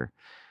Spector.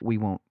 We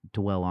won't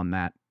dwell on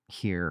that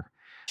here.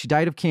 She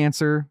died of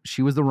cancer.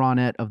 She was the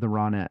Ronette of the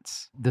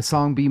Ronettes. The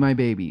song Be My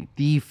Baby,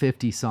 the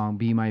 50 song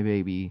Be My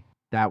Baby,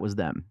 that was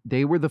them.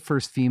 They were the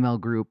first female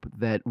group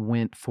that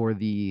went for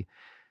the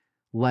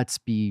let's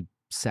be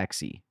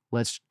sexy.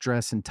 Let's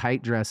dress in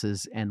tight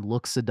dresses and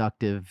look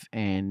seductive,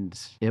 and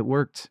it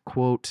worked.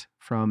 Quote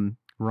from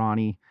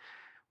Ronnie,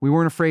 "We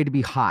weren't afraid to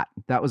be hot.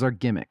 That was our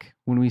gimmick.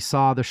 When we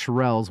saw the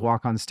Shirelles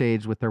walk on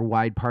stage with their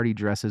wide party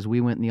dresses, we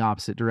went in the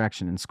opposite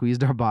direction and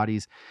squeezed our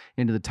bodies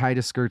into the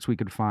tightest skirts we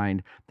could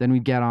find. Then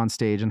we'd get on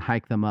stage and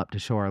hike them up to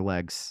show our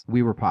legs.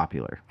 We were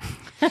popular."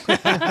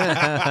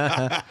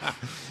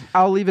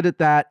 I'll leave it at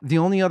that. The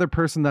only other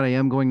person that I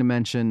am going to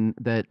mention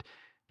that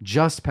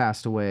just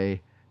passed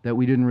away that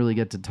we didn't really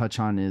get to touch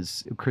on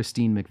is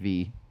Christine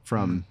McVie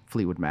from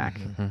Fleetwood Mac.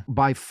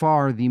 By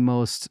far the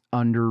most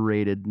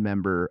underrated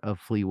member of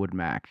Fleetwood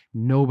Mac.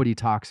 Nobody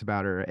talks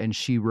about her, and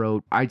she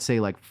wrote, I'd say,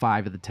 like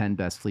 5 of the 10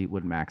 best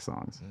Fleetwood Mac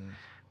songs.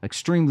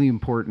 Extremely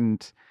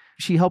important.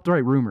 She helped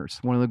write Rumors,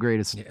 one of the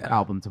greatest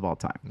albums of all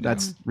time.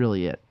 That's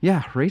really it.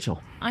 Yeah,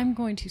 Rachel. I'm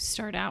going to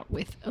start out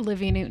with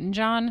Olivia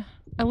Newton-John.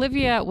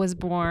 Olivia was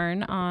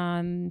born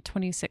on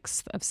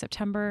 26th of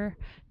September,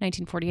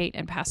 1948,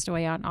 and passed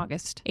away on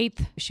August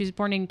 8th. She was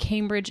born in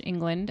Cambridge,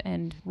 England,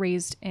 and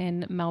raised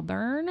in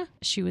Melbourne.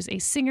 She was a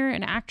singer,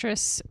 an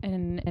actress,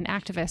 and an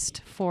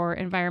activist for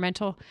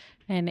environmental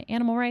and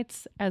animal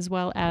rights, as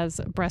well as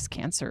breast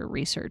cancer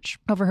research.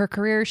 Over her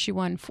career, she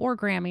won 4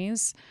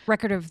 Grammys,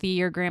 Record of the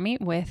Year Grammy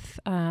with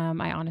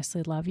I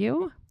Honestly Love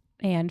You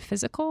and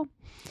Physical.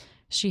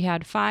 She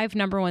had 5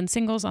 number 1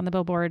 singles on the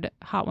Billboard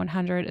Hot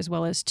 100, as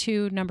well as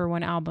 2 number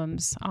 1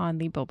 albums on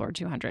the Billboard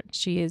 200.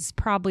 She is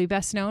probably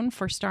best known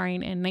for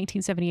starring in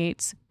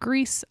 1978's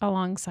Grease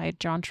alongside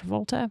John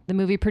Travolta. The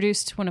movie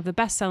produced one of the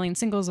best-selling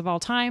singles of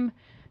all time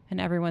and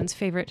everyone's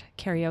favorite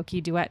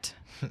karaoke duet,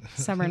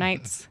 Summer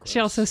Nights. She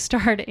also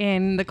starred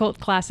in the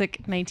cult classic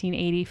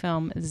 1980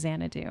 film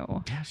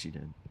Xanadu. Yeah, she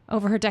did.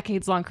 Over her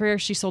decades-long career,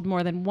 she sold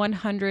more than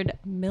 100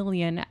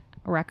 million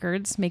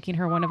records, making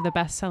her one of the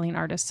best-selling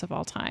artists of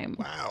all time.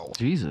 Wow.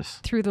 Jesus.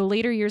 Through the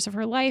later years of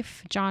her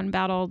life, John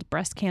battled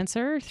breast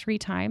cancer 3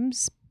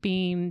 times,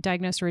 being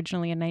diagnosed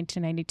originally in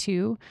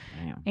 1992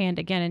 Damn. and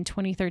again in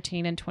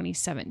 2013 and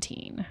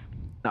 2017.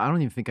 I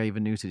don't even think I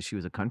even knew that she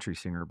was a country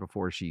singer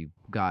before she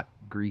got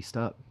greased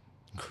up.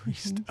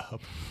 Greased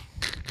up.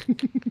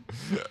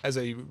 As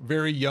a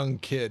very young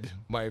kid,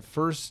 my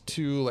first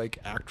 2 like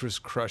actress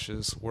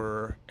crushes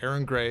were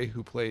Erin Gray,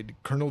 who played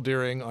Colonel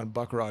Deering on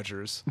Buck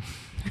Rogers,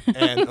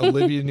 and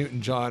Olivia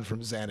Newton-John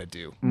from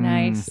Xanadu.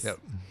 Nice. Yep.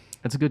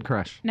 That's a good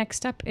crush.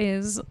 Next up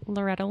is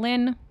Loretta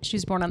Lynn. She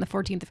was born on the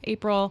 14th of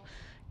April,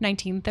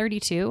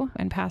 1932,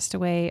 and passed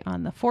away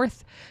on the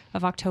 4th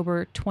of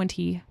October,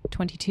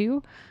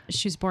 2022.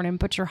 She was born in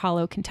Butcher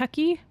Hollow,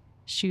 Kentucky.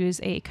 She was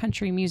a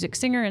country music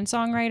singer and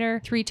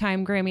songwriter,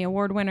 3-time Grammy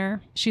Award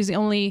winner. She's the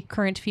only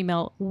current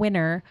female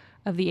winner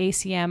of the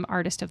ACM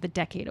Artist of the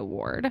Decade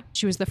Award.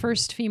 She was the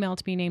first female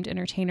to be named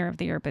Entertainer of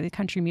the Year by the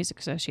Country Music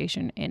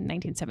Association in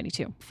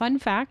 1972. Fun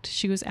fact,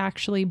 she was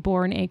actually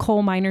born a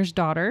coal miner's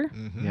daughter.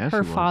 Yeah,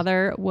 Her she was.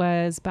 father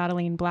was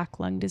battling black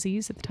lung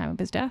disease at the time of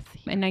his death.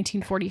 In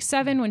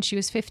 1947, when she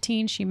was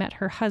 15, she met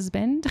her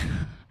husband,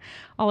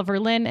 Oliver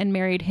Lynn, and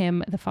married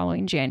him the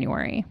following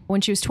January.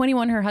 When she was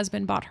 21, her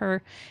husband bought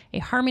her a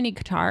harmony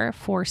guitar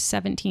for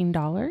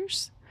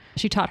 $17.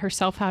 She taught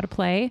herself how to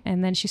play,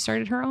 and then she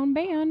started her own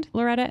band,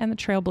 Loretta and the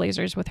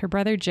Trailblazers, with her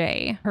brother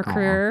Jay. Her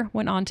career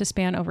went on to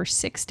span over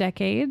 6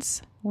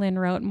 decades. Lynn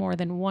wrote more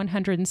than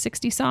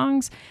 160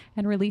 songs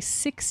and released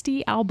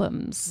 60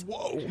 albums.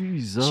 Whoa.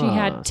 Jesus. She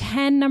had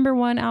 10 number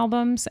 1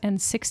 albums and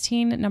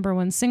 16 number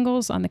 1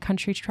 singles on the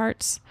country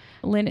charts.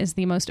 Lynn is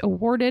the most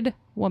awarded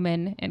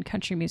woman in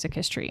country music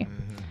history.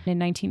 In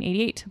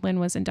 1988, Lynn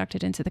was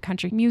inducted into the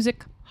Country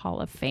Music Hall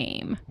of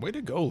Fame. Way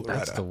to go, Loretta.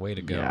 That's the way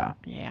to go. Yeah.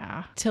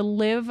 Yeah. To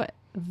live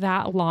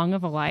that long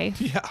of a life,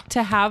 Yeah.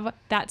 to have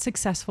that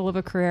successful of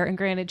a career, and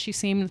granted, she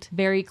seemed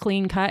very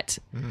clean cut,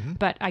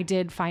 but I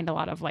did find a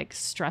lot of like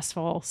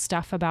stressful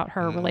stuff about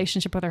her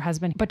relationship with her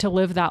husband. But to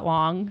live that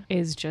long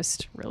is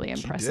just really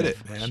impressive.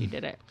 it, man. She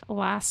did it.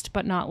 Last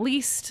but not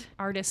least,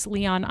 artist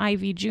Leon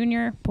Ivey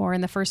Jr.,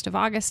 born the 1st of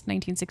August,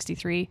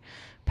 1963,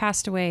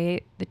 passed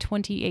away the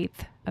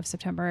 28th of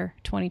September,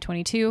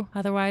 2022,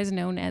 otherwise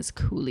known as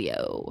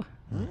Coolio.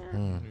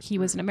 He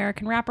was an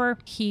American rapper.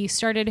 He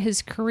started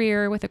his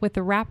career with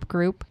the rap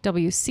group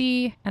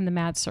WC and the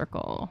Mad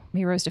Circle.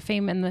 He rose to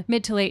fame in the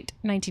mid to late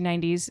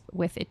 1990s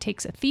with It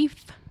Takes a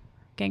Thief,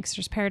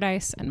 Gangster's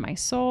Paradise, and My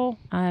Soul.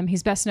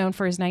 He's best known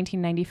for his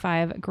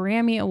 1995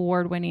 Grammy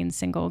Award-winning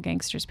single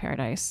Gangster's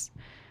Paradise,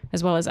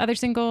 as well as other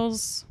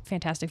singles,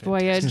 Fantastic I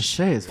was gonna Voyage.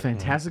 say, is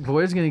Fantastic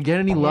Voyage gonna get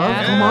any love?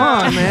 Yeah. Come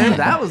on, man.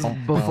 That was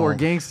before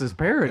Gangsta's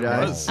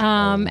Paradise.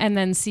 And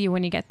then See You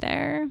When You Get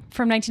There.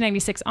 From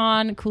 1996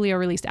 on, Coolio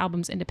released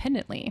albums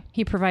independently.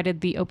 He provided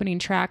the opening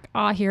track,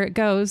 Ah, Here It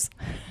Goes,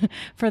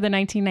 for the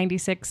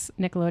 1996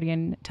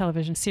 Nickelodeon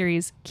television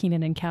series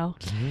Keenan and Kel.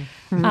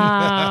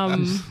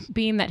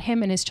 Being that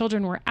him and his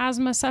children were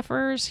asthma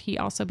sufferers, he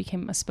also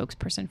became a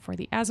spokesperson for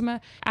the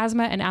Asthma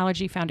and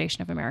Allergy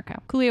Foundation of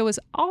America. Coolio was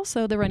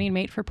also the running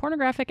mate for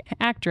pornographic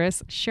actress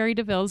Sherry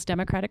DeVille's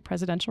Democratic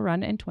presidential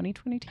run in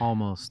 2022.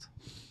 Almost.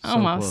 So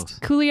Almost. close.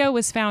 Coolio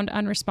was found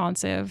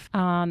unresponsive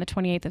on the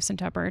 28th of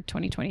September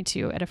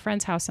 2022 at a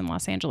friend's house in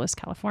Los Angeles,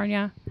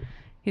 California.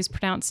 He was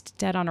pronounced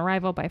dead on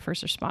arrival by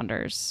first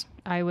responders.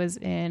 I was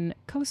in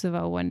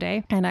Kosovo one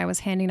day, and I was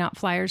handing out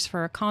flyers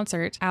for a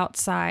concert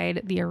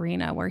outside the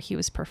arena where he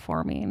was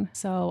performing.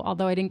 So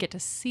although I didn't get to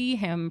see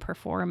him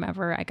perform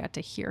ever, I got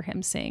to hear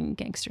him sing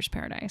Gangster's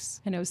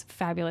Paradise. And it was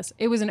fabulous.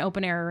 It was an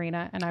open air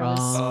arena, and I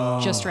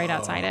was just right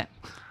outside it.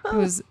 It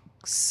was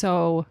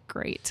so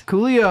great.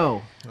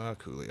 Coolio. Ah,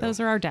 Coolio. Those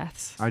are our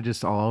deaths.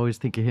 I'll always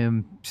think of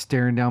him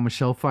staring down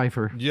Michelle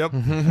Pfeiffer. Yep.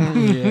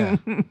 Yeah.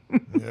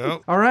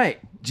 Yep. All right.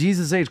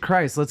 Jesus H.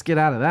 Christ, let's get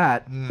out of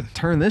that.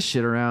 Turn this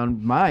shit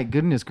around. My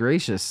goodness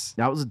gracious.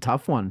 That was a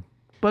tough one,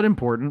 but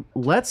important.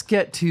 Let's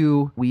get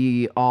to,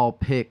 we all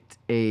picked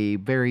a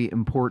very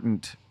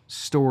important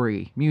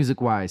story,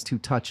 music-wise, to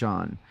touch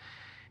on.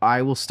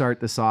 I will start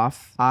this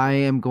off. I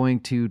am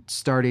going to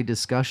start a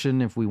discussion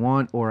if we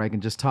want, or I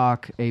can just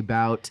talk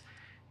about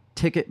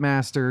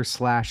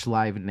Ticketmaster /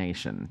 Live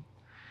Nation.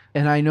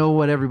 And I know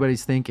what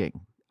everybody's thinking.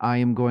 I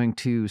am going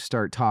to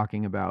start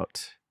talking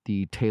about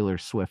the Taylor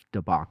Swift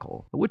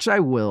debacle, which I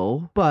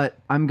will, but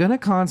I'm going to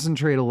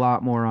concentrate a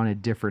lot more on a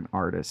different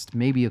artist,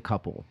 maybe a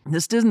couple.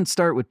 This doesn't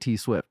start with T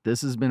Swift.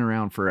 This has been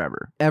around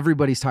forever.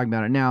 Everybody's talking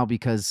about it now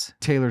because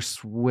Taylor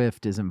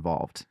Swift is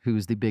involved,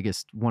 who's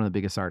one of the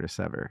biggest artists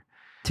ever.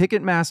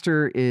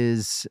 Ticketmaster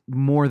is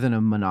more than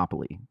a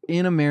monopoly.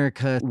 In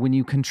America, when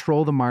you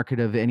control the market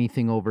of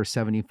anything over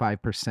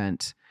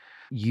 75%,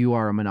 you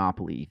are a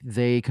monopoly.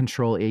 They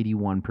control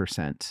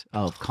 81%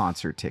 of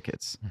concert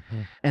tickets.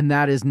 And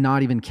that is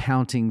not even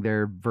counting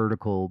their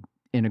vertical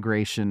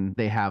integration.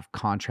 They have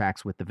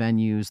contracts with the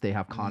venues, they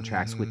have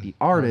contracts with the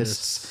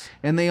artists,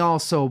 and they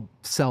also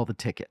sell the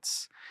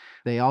tickets.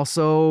 They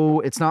also,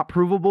 it's not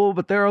provable,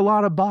 but there are a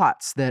lot of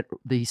bots that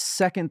the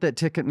second that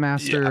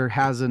Ticketmaster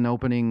has an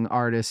opening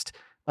artist,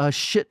 a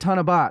shit ton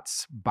of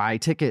bots buy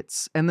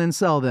tickets and then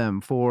sell them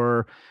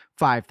for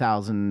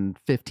 $5,000,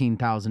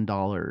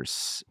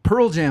 $15,000.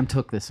 Pearl Jam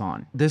took this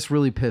on. This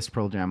really pissed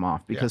Pearl Jam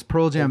off because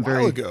Pearl Jam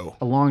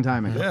a long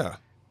time ago. Yeah.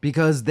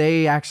 Because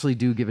they actually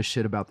do give a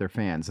shit about their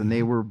fans, and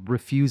they were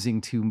refusing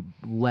to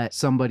let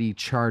somebody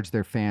charge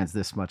their fans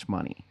this much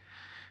money.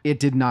 It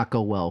did not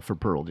go well for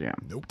Pearl Jam.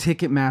 Nope.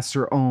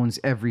 Ticketmaster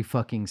owns every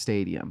fucking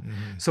stadium.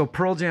 So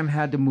Pearl Jam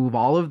had to move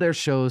all of their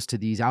shows to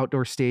these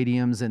outdoor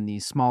stadiums and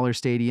these smaller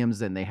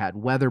stadiums, and they had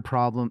weather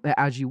problems.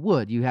 As you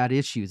would, you had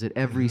issues at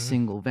every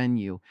single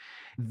venue.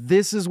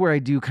 This is where I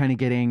do kind of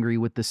get angry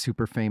with the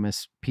super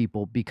famous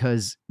people,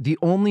 because the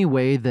only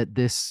way that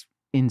this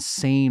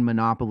insane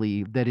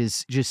monopoly that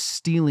is just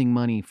stealing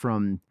money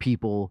from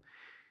people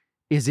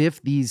is if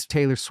these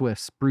Taylor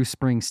Swifts, Bruce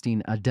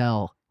Springsteen,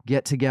 Adele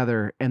get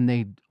together and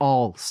they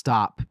all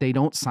stop. They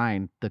don't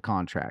sign the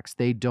contracts.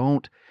 They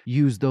don't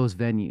use those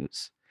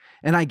venues.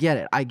 And I get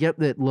it. I get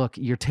that, look,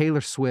 you're Taylor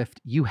Swift.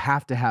 You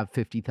have to have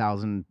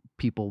 50,000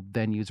 people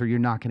venues or you're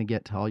not going to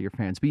get to all your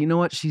fans. But you know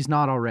what? She's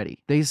not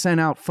already. They sent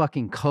out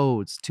fucking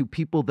codes to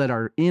people that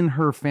are in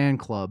her fan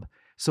club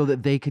so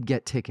that they could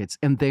get tickets,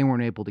 and they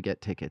weren't able to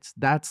get tickets.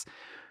 It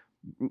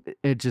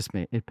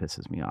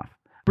pisses me off.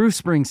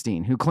 Bruce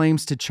Springsteen, who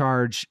claims to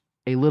charge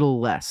a little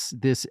less.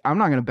 I'm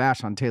not going to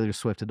bash on Taylor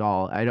Swift at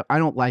all. I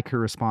don't like her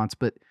response,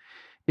 but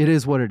it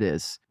is what it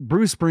is.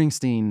 Bruce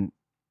Springsteen,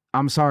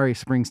 I'm sorry,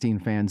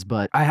 Springsteen fans,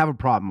 but I have a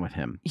problem with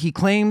him. He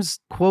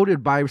claims,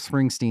 quoted by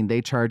Springsteen,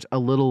 they charge a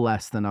little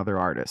less than other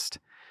artists.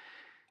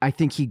 I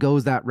think he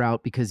goes that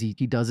route because he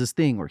does his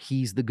thing, or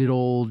he's the good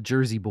old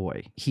Jersey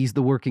boy. He's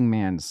the working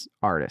man's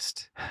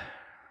artist.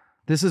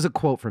 This is a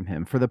quote from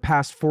him. For the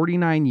past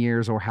 49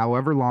 years or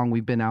however long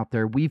we've been out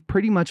there, we've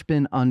pretty much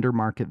been under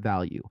market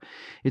value.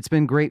 It's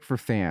been great for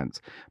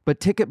fans, but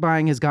ticket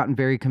buying has gotten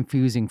very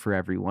confusing for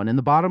everyone. And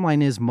the bottom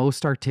line is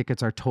most our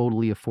tickets are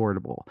totally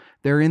affordable.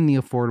 They're in the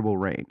affordable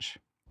range.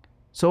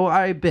 So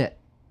I bit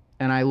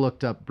and I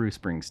looked up Bruce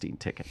Springsteen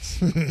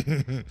tickets.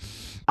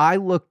 I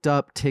looked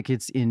up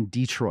tickets in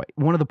Detroit,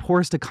 one of the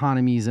poorest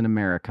economies in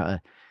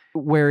America,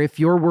 where if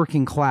you're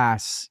working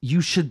class,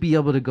 you should be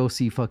able to go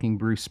see fucking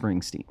Bruce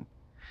Springsteen.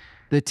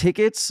 The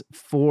tickets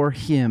for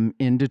him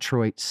in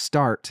Detroit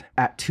start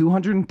at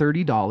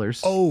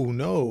 $230. Oh,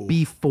 no.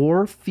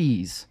 Before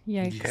fees.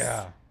 Yikes.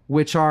 Yeah.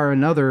 Which are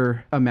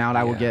another amount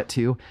I will get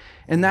to.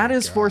 And that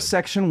is for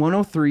section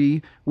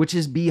 103, which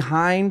is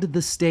behind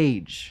the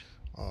stage.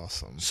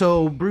 Awesome.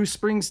 So Bruce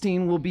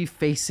Springsteen will be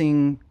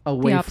facing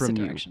away from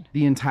you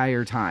the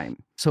entire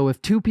time. So if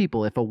two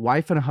people, if a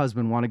wife and a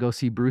husband want to go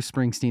see Bruce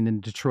Springsteen in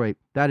Detroit,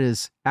 that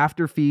is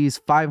after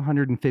fees,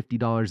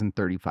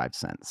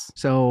 $550.35.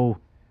 So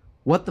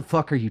what the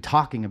fuck are you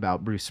talking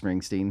about, Bruce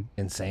Springsteen?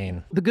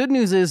 Insane. The good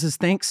news is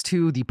thanks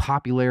to the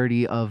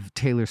popularity of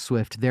Taylor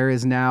Swift, there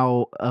is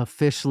now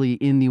officially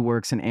in the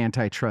works an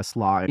antitrust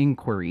law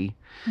inquiry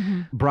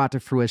brought to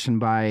fruition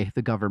by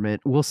the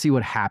government. We'll see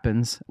what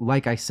happens.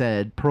 Like I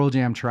said, Pearl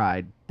Jam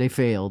tried. They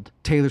failed.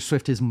 Taylor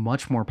Swift is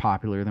much more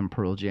popular than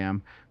Pearl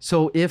Jam.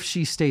 So if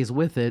she stays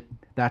with it,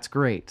 that's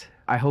great.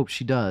 I hope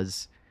she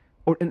does.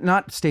 Or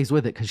not stays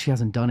with it because she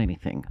hasn't done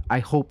anything. I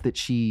hope that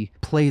she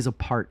plays a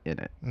part in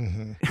it.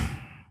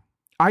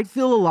 I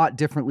feel a lot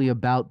differently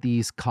about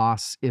these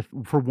costs if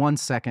for 1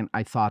 second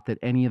I thought that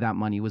any of that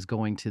money was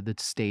going to the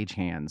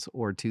stagehands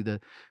or to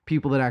the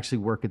people that actually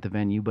work at the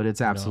venue, but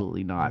it's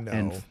absolutely not. No.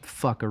 And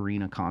fuck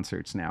arena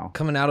concerts now.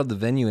 Coming out of the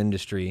venue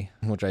industry,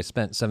 which I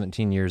spent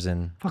 17 years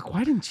in. Fuck,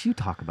 why didn't you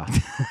talk about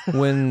that?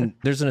 When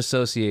there's an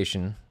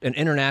association, an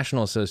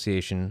international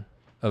association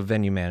of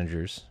venue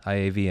managers,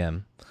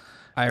 IAVM,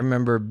 I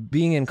remember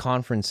being in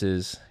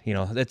conferences,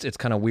 it's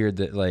kind of weird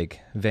that like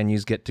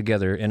venues get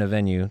together in a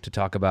venue to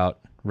talk about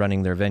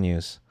running their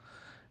venues.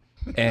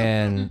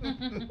 And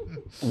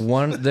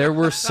there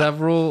were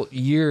several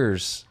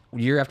years,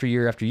 year after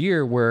year after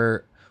year,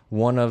 where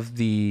one of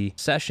the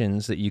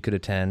sessions that you could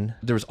attend,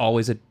 there was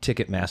always a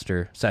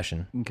Ticketmaster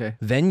session. Okay.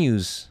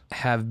 Venues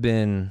have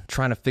been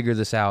trying to figure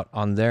this out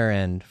on their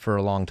end for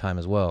a long time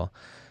as well.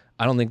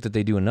 I don't think that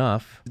they do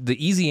enough.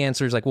 The easy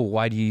answer is like, well,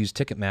 why do you use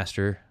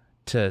Ticketmaster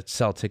to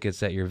sell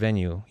tickets at your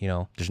venue?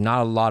 There's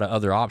not a lot of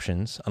other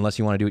options unless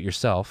you want to do it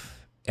yourself.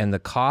 And the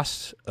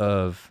cost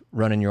of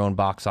running your own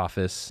box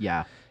office,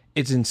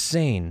 it's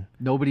insane.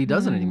 Nobody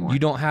does it anymore. You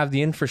don't have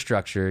the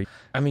infrastructure.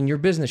 I mean, your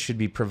business should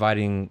be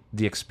providing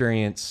the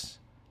experience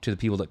to the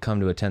people that come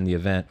to attend the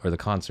event or the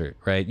concert,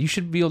 right? You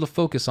should be able to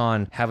focus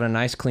on having a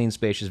nice, clean,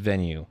 spacious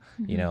venue,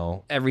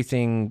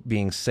 everything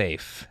being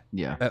safe.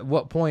 Yeah. At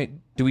what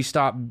point do we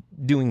stop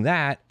doing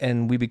that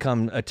and we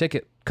become a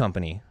ticket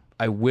company?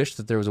 I wish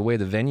that there was a way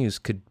the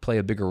venues could play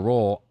a bigger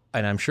role,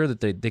 and I'm sure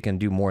that they can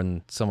do more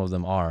than some of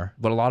them are,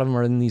 but a lot of them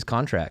are in these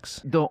contracts.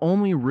 The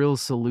only real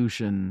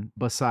solution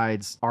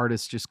besides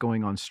artists just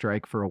going on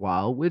strike for a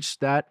while, which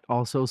that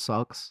also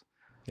sucks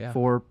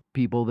for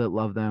people that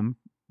love them,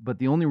 But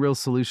the only real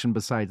solution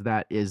besides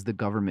that is the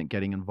government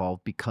getting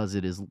involved, because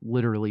it is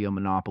literally a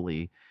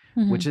monopoly,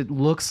 which it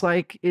looks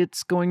like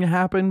it's going to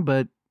happen,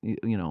 but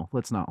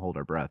let's not hold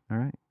our breath. All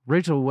right.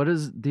 Rachel, what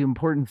is the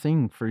important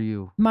thing for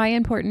you? My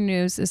important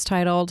news is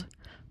titled,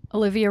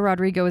 Olivia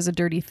Rodrigo is a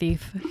dirty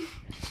thief.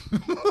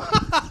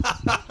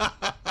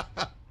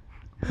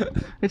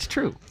 It's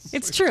true.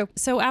 It's true.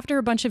 So after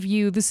a bunch of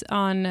youths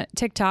on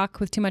TikTok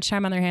with too much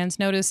time on their hands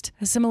noticed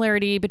a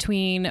similarity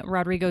between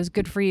Rodrigo's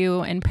Good For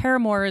You and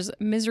Paramore's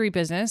Misery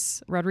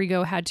Business,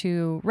 Rodrigo had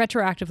to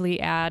retroactively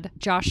add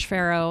Josh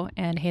Farrow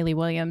and Hayley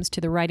Williams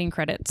to the writing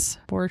credits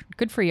for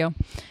Good For You.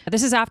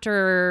 This is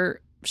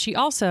after she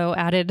also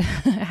had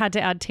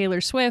to add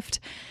Taylor Swift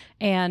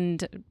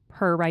and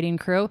her writing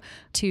crew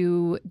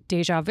to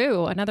Deja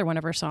Vu, another one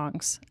of her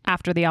songs,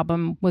 after the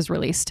album was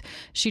released.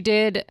 She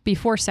did,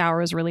 before Sour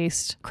was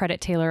released,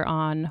 credit Taylor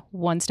on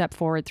One Step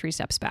Forward, Three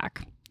Steps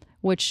Back,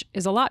 which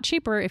is a lot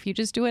cheaper if you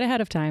just do it ahead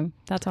of time.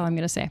 That's all I'm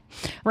going to say.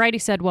 Variety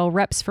said, well,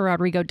 reps for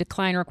Rodrigo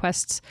decline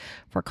requests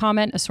for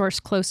comment. A source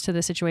close to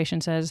the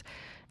situation says,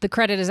 the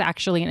credit is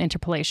actually an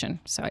interpolation.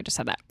 So I just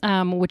said that,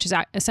 which is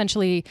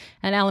essentially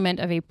an element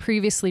of a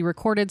previously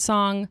recorded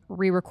song,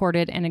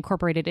 re-recorded and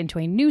incorporated into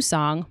a new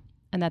song,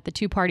 and that the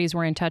two parties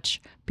were in touch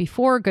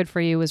before Good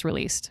For You was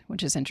released,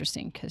 which is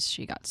interesting because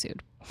she got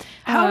sued.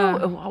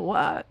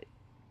 What?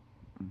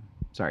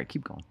 Sorry,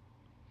 keep going.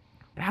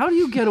 How do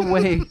you get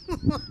away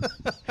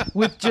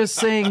with just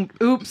saying,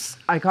 oops,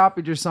 I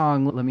copied your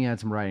song, let me add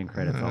some writing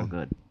credits, all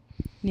good?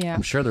 Yeah.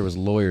 I'm sure there was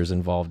lawyers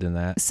involved in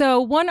that.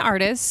 So one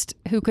artist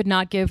who could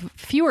not give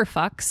fewer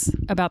fucks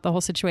about the whole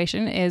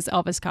situation is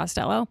Elvis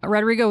Costello.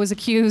 Rodrigo was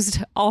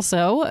accused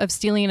also of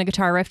stealing a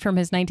guitar riff from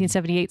his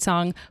 1978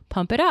 song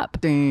Pump It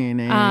Up and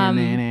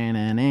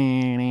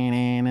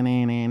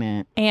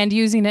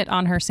using it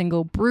on her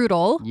single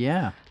Brutal.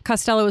 Yeah.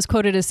 Costello is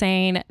quoted as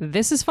saying,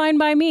 "This is fine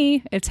by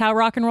me. It's how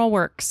rock and roll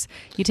works.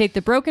 You take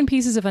the broken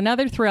pieces of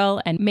another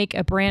thrill and make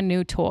a brand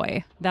new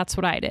toy." That's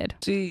what I did.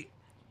 See,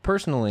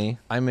 personally,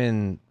 I'm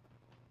in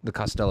the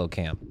Costello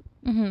camp.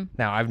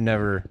 Now, I've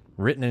never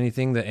written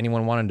anything that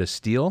anyone wanted to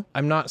steal.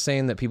 I'm not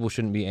saying that people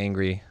shouldn't be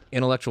angry.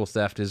 Intellectual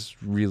theft is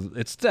real.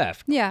 It's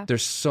theft. Yeah.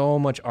 There's so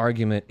much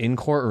argument in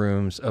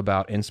courtrooms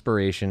about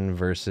inspiration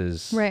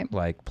versus Right.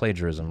 like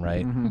plagiarism,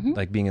 right?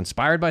 Like being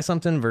inspired by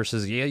something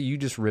versus, yeah, you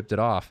just ripped it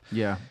off.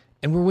 Yeah.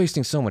 And we're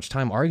wasting so much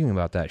time arguing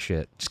about that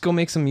shit. Just go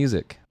make some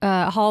music.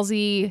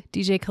 Halsey,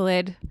 DJ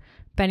Khaled,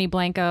 Benny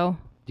Blanco,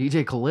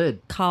 DJ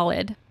Khaled.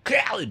 Khaled,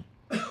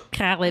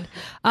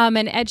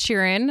 and Ed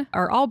Sheeran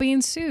are all being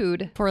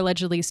sued for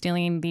allegedly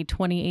stealing the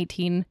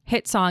 2018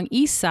 hit song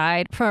East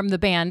Side from the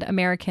band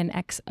American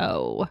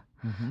XO.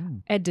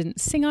 Ed didn't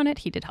sing on it.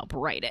 He did help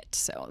write it.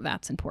 So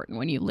that's important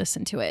when you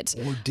listen to it.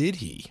 Or did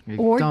he?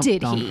 Or Dum,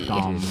 did dum, he?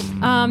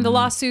 dum. The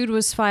lawsuit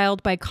was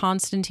filed by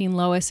Constantine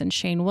Lois and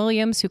Shane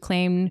Williams, who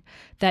claimed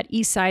that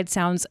East Side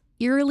sounds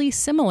eerily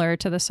similar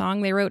to the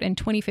song they wrote in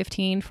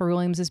 2015 for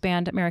Williams'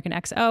 band American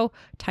XO,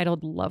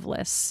 titled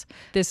Loveless.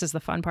 This is the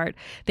fun part.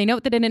 They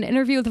note that in an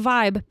interview with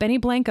Vibe, Benny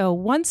Blanco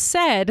once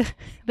said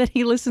that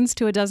he listens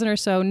to a dozen or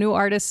so new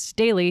artists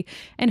daily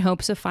in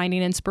hopes of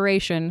finding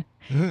inspiration.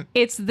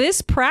 It's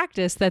this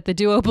practice that the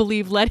duo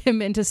believe led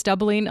him into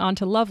stumbling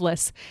onto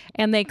Loveless,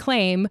 and they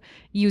claim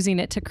using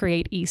it to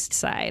create East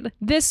Side.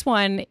 This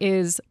one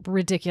is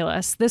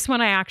ridiculous. This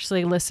one I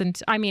actually listened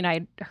to. I mean,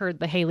 I heard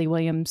the Hayley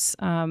Williams,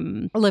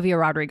 Olivia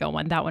Rodrigo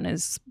one. That one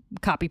is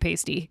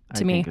copy-pasty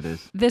to me. I think it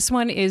is. This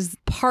one is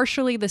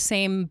partially the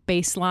same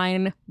bass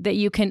line that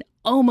you can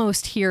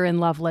almost hear in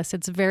Loveless.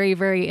 It's very,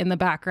 very in the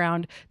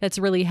background. That's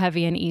really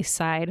heavy in East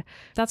Side.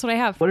 That's what I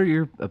have. What are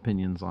your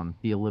opinions on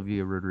the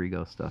Olivia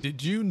Rodrigo stuff?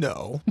 Did you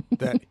know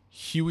that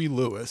Huey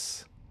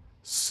Lewis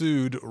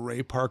sued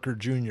Ray Parker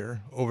Jr.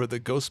 over the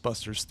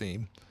Ghostbusters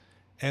theme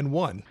and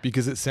won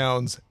because it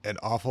sounds an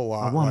awful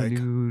lot I want like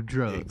a new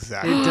drug.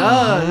 Exactly. It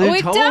does. Oh, It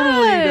it totally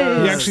does.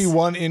 does. He actually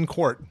won in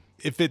court.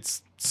 If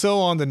it's so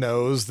on the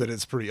nose that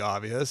it's pretty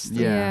obvious,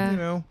 then, Yeah. you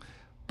know.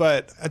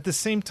 But at the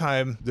same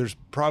time, there's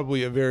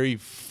probably a very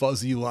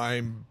fuzzy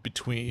line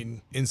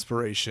between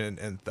inspiration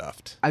and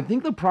theft. I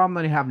think the problem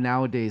that I have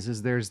nowadays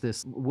is there's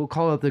this, we'll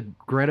call it the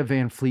Greta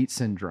Van Fleet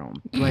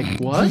syndrome. Like,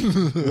 what?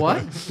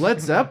 What?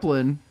 Led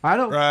Zeppelin? I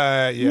don't.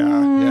 Right,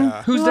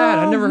 yeah. Who's that?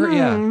 I never heard.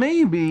 Yeah.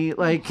 Maybe.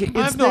 Like, it's I'm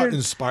not there-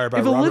 inspired by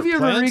If Robert Olivia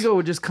Plant. Rodrigo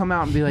would just come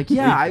out and be like,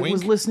 yeah, I Wink,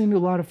 was wink. listening to a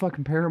lot of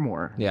fucking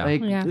Paramore. Yeah.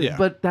 Like, Yeah. Yeah.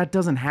 But that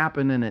doesn't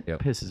happen and it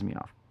Yep. pisses me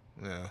off.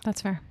 Yeah.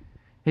 That's fair.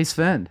 Hey,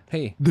 Svend.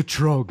 Hey, The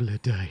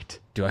troglodyte.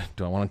 do I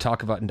want to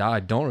talk about? I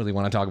don't really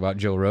want to talk about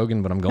Joe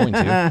Rogan, but I'm going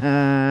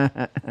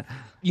to.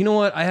 You know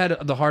what? I had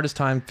the hardest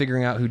time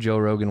figuring out who Joe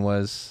Rogan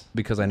was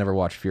because I never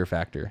watched Fear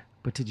Factor.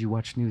 But did you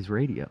watch News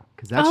Radio?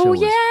 Because that Oh, show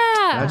was,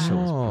 yeah. that show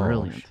was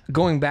brilliant.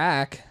 Going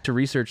back to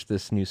research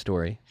this news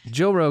story,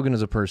 Joe Rogan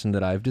is a person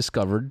that I've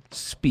discovered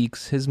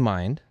speaks his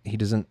mind. He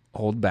doesn't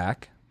hold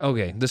back.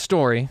 Okay, the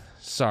story.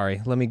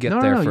 Sorry, let me get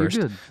there No, you're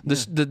first.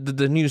 good.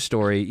 The news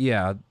story.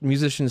 Yeah,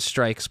 musicians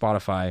strike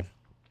Spotify.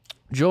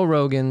 Joe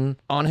Rogan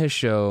on his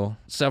show,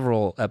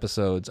 several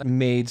episodes,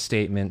 made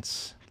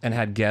statements and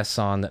had guests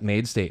on that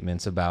made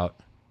statements about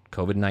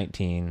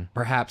COVID-19,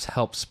 perhaps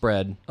helped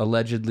spread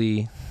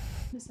allegedly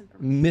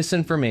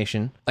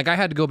misinformation. Like I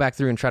had to go back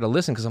through and try to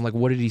listen because I'm like,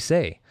 what did he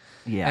say?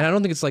 Yeah. And I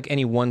don't think it's like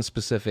any one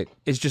specific.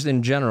 It's just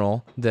in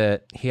general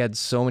that he had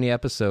so many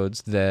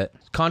episodes that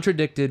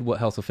contradicted what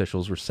health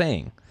officials were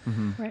saying.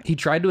 Right. He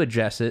tried to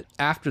address it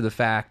after the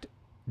fact,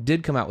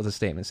 did come out with a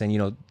statement saying, you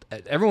know,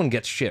 everyone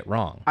gets shit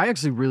wrong. I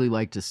actually really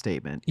liked his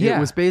statement. Yeah. It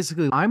was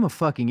basically, I'm a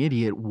fucking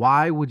idiot.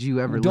 Why would you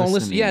ever Don't listen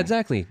listen. to me? Yeah,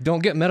 exactly. Don't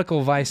get medical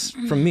advice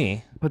from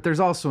me. But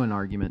there's also an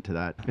argument to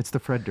that. It's the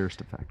Fred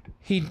Durst effect.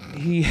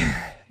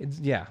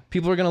 Yeah.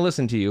 People are going to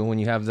listen to you when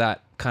you have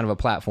that kind of a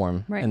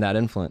platform Right. and that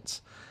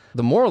influence.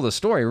 The moral of the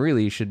story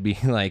really should be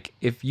like,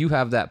 if you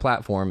have that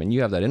platform and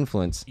you have that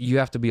influence, you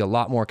have to be a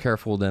lot more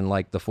careful than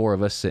like the four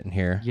of us sitting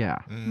here. Yeah.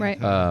 Right.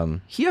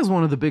 He has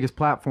one of the biggest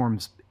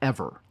platforms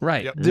ever.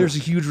 Right. Yep. There's a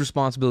huge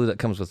responsibility that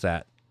comes with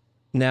that.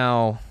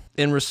 Now,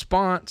 in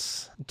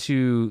response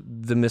to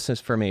the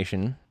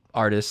misinformation,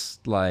 artists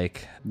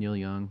like Neil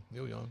Young.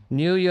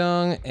 Neil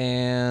Young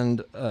and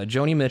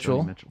Joni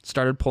Mitchell, Joni Mitchell.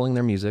 started pulling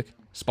their music.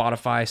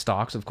 Spotify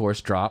stocks, of course,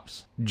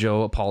 drops.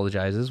 Joe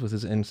apologizes with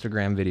his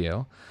Instagram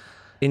video.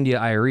 India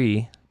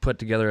Irie put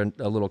together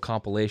a little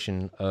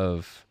compilation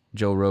of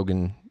Joe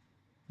Rogan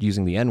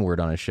using the N-word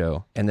on his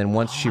show. And then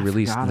once she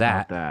released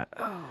Forgot about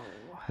that.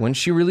 when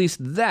she released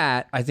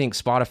that, I think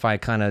Spotify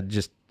kind of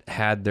just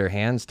had their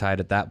hands tied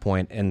at that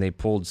point and they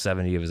pulled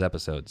 70 of his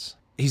episodes.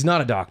 He's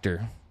not a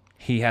doctor.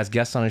 He has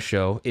guests on his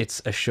show.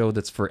 It's a show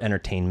that's for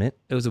entertainment.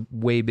 It was a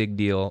way big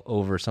deal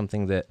over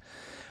something that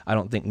I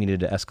don't think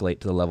needed to escalate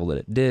to the level that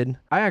it did.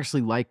 I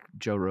actually like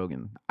Joe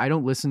Rogan. I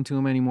don't listen to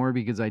him anymore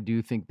because I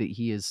do think that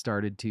he has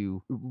started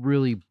to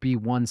really be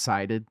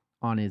one-sided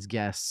on his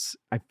guests.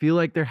 I feel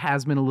like there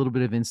has been a little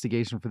bit of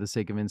instigation for the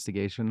sake of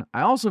instigation.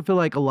 I also feel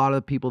like a lot of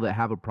the people that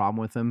have a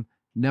problem with him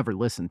never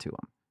listen to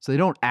him. So they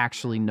don't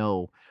actually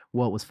know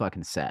what was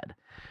fucking said.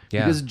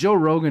 Yeah. Because Joe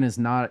Rogan is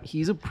not,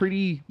 he's a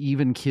pretty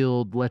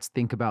even-keeled, let's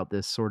think about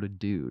this sort of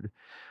dude.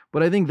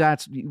 But I think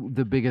that's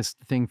the biggest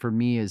thing for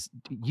me is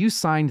you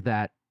signed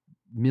that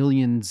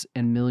millions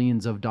and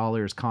millions of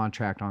dollars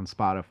contract on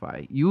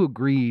Spotify. You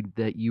agreed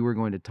that you were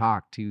going to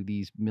talk to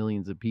these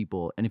millions of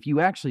people. And if you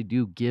actually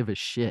do give a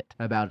shit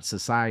about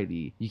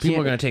society, you People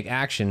can't. are going to take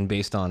action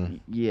based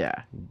on Yeah.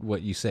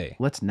 what you say.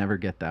 Let's never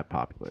get that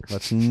popular.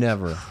 Let's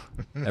never.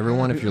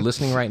 Everyone, if you're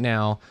listening right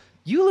now,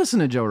 You listen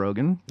to Joe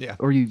Rogan. Yeah.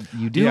 Or you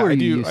do Yeah, or I you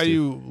do. used I to?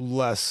 do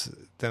less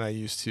than I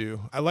used to.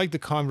 I like the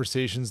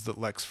conversations that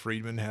Lex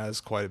Friedman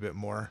has quite a bit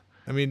more.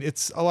 I mean,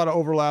 it's a lot of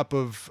overlap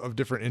of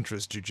different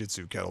interests,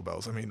 jiu-jitsu,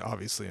 kettlebells. I mean,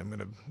 obviously,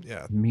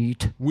 yeah.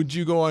 Meat. Would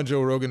you go on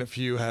Joe Rogan if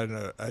you had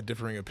a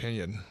differing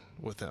opinion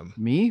with him?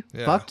 Me?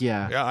 Yeah. Fuck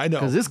yeah. Yeah, I know.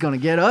 Because it's going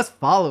to get us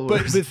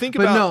followers. But think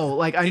But about- no,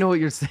 like, I know what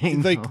you're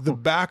saying. Like though. the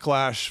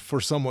backlash for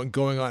someone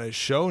going on his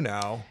show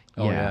now.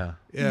 oh Yeah. yeah.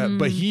 Yeah,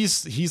 but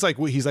he's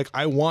like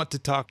I want to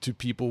talk to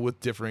people with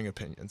differing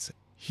opinions.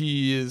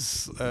 He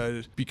is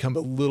become a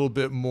little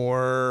bit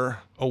more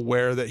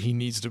aware that he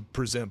needs to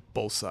present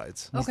both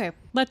sides. Okay,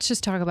 let's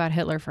just talk about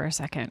Hitler for a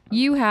second.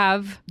 You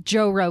have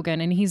Joe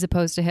Rogan, and he's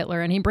opposed to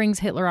Hitler, and he brings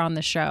Hitler on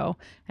the show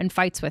and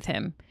fights with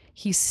him.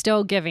 He's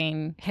still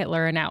giving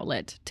Hitler an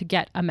outlet to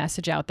get a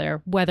message out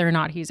there, whether or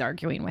not he's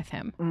arguing with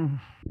him.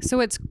 So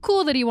it's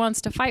cool that he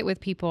wants to fight with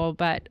people,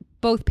 but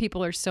both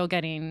people are still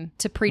getting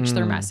to preach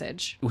their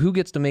message. Who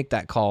gets to make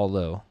that call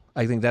though?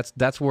 I think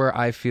that's where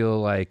I feel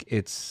like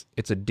it's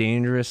a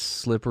dangerous,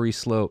 slippery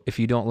slope. If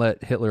you don't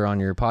let Hitler on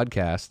your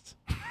podcast,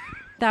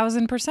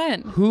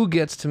 1000%. who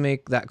gets to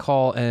make that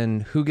call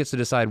and who gets to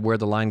decide where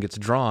the line gets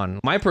drawn?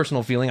 My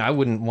personal feeling, I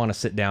wouldn't want to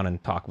sit down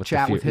and talk with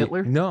Chat the with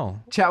Hitler?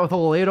 No, Chat with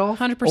old Adolf.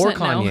 100% or no.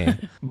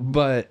 Kanye.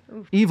 But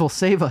Evil,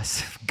 save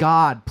us.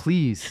 God,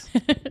 please.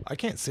 I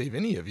can't save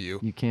any of you.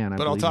 You can.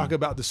 But I'll believe talk you.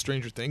 about the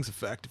Stranger Things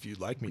effect if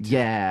you'd like me to.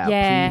 Yeah.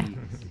 Yeah. Please.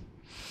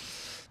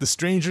 The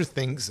Stranger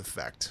Things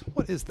effect.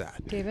 What is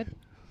that? David?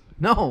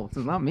 No, it's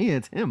not me.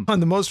 It's him.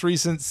 On the most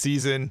recent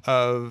season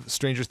of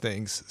Stranger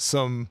Things,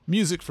 some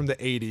music from the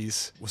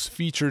 80s was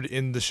featured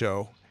in the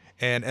show.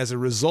 And as a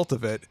result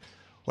of it,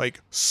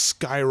 like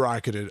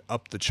skyrocketed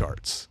up the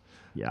charts.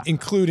 Yeah.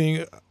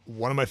 Including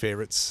one of my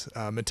favorites,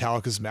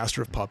 Metallica's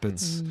Master of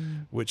Puppets,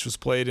 which was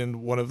played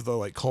in one of the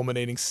like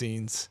culminating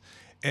scenes.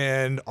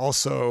 And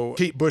also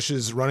Kate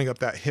Bush's Running Up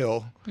That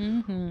Hill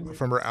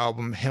from her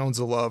album Hounds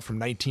of Love from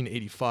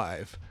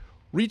 1985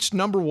 reached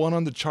 #1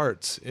 on the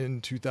charts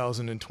in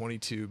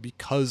 2022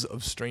 because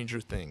of Stranger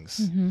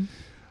Things.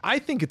 I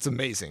think it's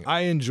amazing.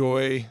 I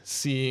enjoy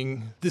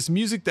seeing this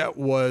music that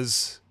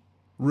was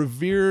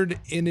revered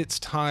in its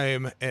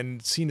time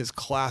and seen as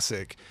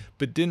classic,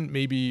 but didn't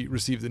maybe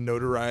receive the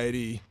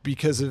notoriety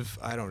because of,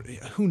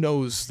 who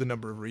knows the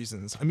number of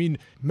reasons. I mean,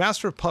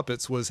 Master of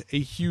Puppets was a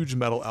huge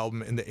metal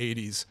album in the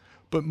 80s,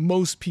 but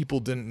most people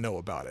didn't know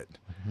about it.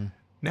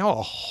 Now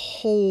a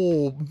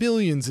whole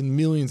millions and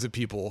millions of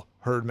people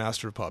heard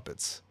Master of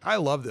Puppets. I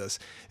love this.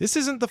 This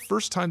isn't the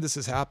first time this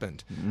has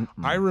happened.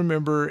 I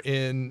remember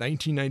in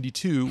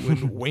 1992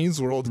 when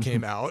Wayne's World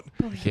came out,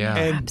 Yeah.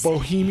 and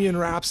Bohemian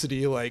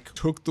Rhapsody like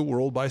took the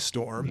world by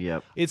storm.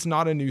 Yep. It's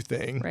not a new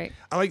thing. Right.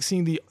 I like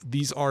seeing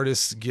these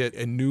artists get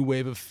a new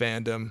wave of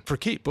fandom. For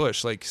Kate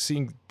Bush, like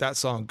seeing that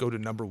song go to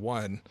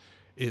 #1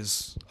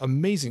 is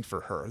amazing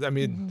for her. I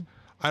mean,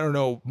 I don't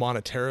know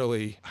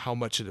monetarily how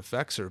much it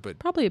affects her, but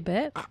Probably a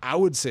bit. I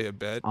would say a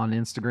bit. On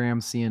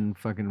Instagram, seeing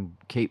fucking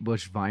Kate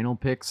Bush vinyl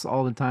pics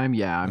all the time.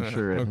 Yeah, I'm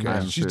sure. Okay,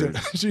 I'm she's sure. doing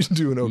she's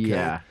doing okay.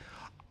 Yeah.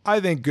 I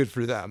think good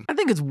for them. I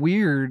think it's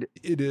weird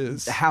It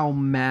is. how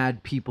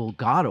mad people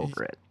got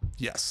over it.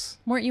 Yes.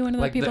 Weren't you one of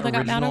the Like people the that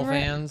got mad original over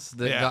it? fans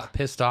that Yeah. got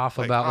pissed off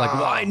about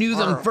well, I knew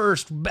them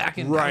first back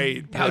in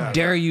Right, How yeah.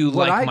 dare you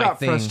What like I my got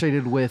thing?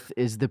 frustrated with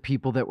is the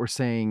people that were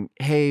saying,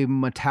 "Hey,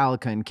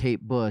 Metallica and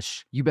Kate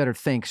Bush, you better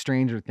thank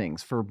Stranger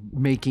Things for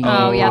making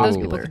Oh, you yeah, those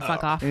popular." people can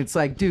fuck off. And it's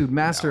like, dude,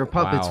 Master of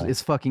Puppets Wow.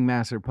 is fucking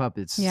Master of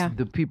Puppets. Yeah.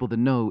 The people that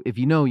know, if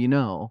you know, you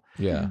know.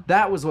 Yeah.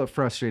 That was what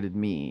frustrated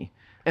me.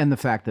 And the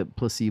fact that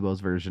Placebo's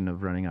version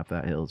of Running Up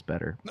That Hill is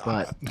better.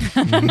 But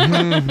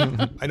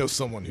I know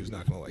someone who's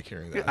not going to like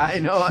hearing that. I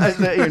know, is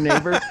that your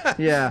neighbor?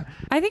 Yeah.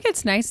 I think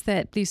it's nice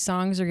that these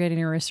songs are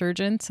getting a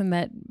resurgence and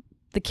that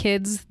the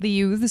kids, the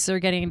youths, are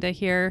getting to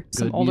hear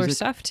some Good older music.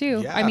 stuff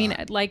too. Yeah. I mean,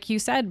 like you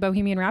said,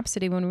 Bohemian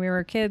Rhapsody when we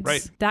were kids,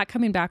 Right. that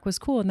coming back was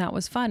cool and that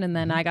was fun. And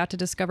then I got to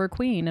discover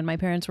Queen and my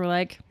parents were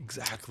like,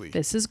 Exactly.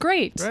 this is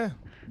great. Yeah.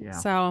 Yeah.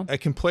 So I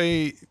can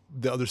play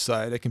the other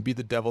side. I can be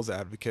the devil's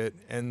advocate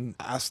and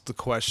ask the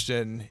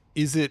question,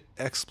 is it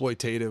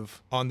exploitative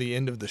on the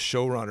end of the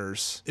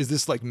showrunners? Is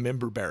this like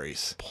member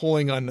berries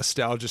pulling on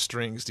nostalgia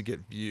strings to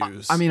get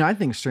views? I mean, I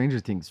think Stranger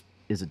Things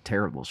is a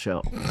terrible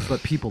show,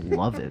 but people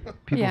love it.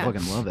 People Yeah.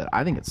 fucking love it.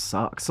 I think it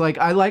sucks. Like,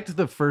 I liked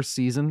the first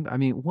season. I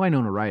mean,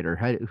 Winona Ryder.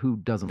 Who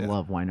doesn't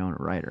love Winona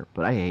Ryder?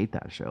 But I hate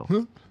that show.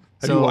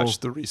 Have you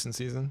watched the recent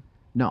season?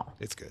 No.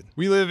 It's good.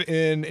 We live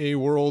in a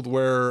world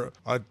where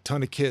a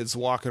ton of kids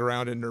walking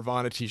around in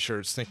Nirvana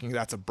t-shirts thinking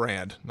that's a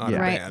brand, not Yeah. a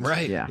Right. band.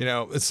 Right. Yeah. You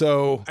know,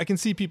 so I can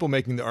see people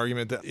making the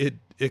argument that it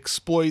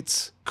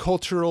exploits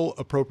cultural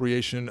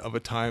appropriation of a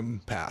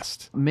time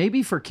past.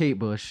 Maybe for Kate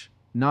Bush,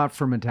 not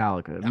for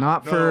Metallica.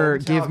 Not for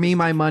Give Me Metallica's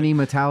My Money.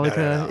 Metallica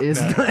No,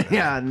 is. no.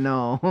 Yeah,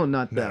 no,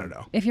 not No, them.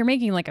 no. if you're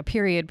making like a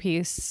period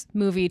piece,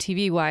 movie,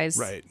 TV wise,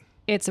 Right.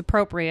 it's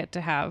appropriate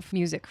to have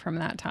music from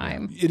that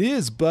time. It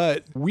is,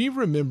 but we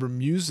remember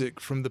music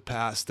from the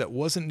past that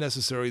wasn't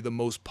necessarily the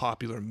most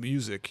popular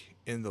music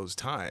in those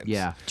times.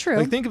 Yeah. True.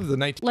 Like think of the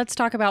 19 Let's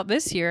talk about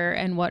this year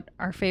and what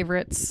our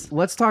favorites.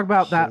 Let's talk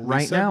about that Holy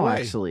right now, segue.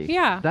 actually.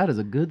 Yeah. That is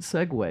a good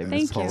segue,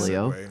 Miss Thank you.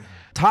 Polio. Segue.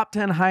 Top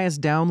 10 highest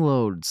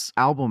downloads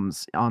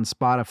albums on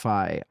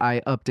Spotify.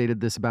 I updated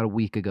this about a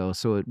week ago,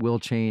 so it will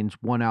change.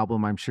 One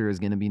album I'm sure is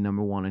going to be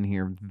 #1 in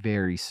here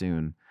very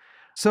soon.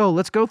 So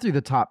let's go through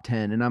the top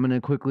 10, and I'm going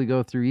to quickly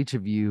go through each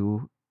of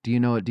you. Do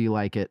you know it? Do you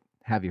like it?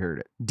 Have you heard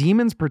it?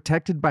 Demons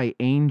Protected by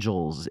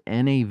Angels,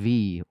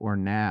 NAV or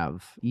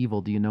NAV.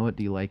 Evil, do you know it?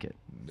 Do you like it?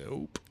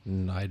 Nope.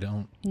 I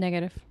don't.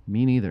 Negative.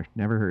 Me neither.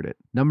 Never heard it.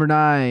 Number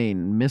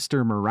 9,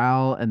 Mr.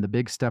 Morale and the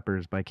Big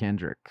Steppers by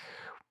Kendrick.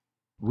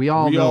 We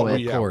all know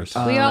it. Of course.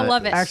 We all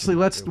love it. Actually,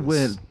 It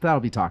was- that'll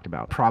be talked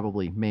about.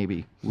 Probably,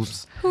 maybe.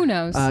 Whoops. Who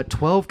knows?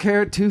 12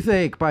 Karat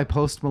Toothache by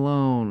Post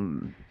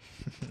Malone.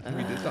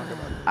 We did talk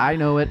about it. I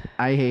know it.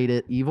 I hate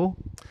it. Evil.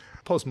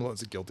 Post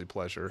Malone's a guilty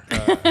pleasure.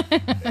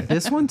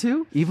 This one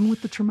too, even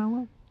with the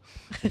tremolo.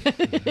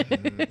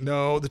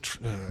 No,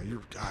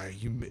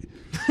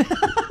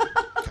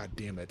 God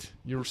damn it.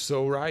 You're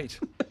so right.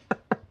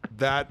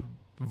 That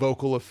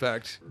vocal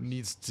effect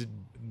needs to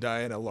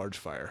die in a large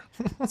fire.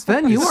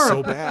 Sven, you It's are.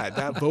 so bad.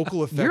 That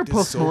vocal effect You're a is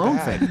Post so Malone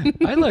bad. fan.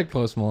 I like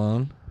Post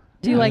Malone.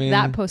 Do you I like mean,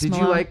 that Post Did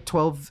Malone? you like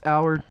 12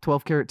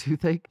 Karat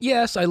Toothache?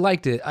 Yes, I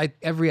liked it.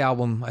 Every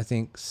album I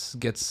think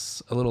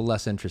gets a little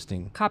less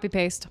interesting. Copy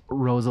paste.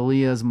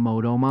 Rosalia's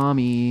Moto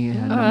Mommy.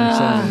 at number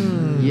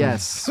 7.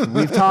 Yes,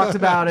 we've talked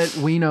about it.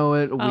 We know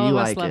it. We All of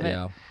us like love it. it.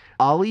 Yeah.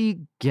 Ali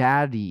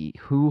Gaddy,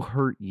 Who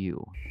Hurt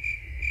You?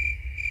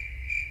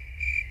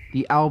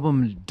 The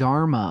album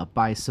Dharma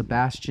by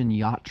Sebastian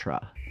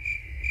Yatra.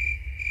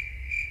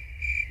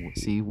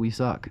 See, we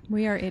suck.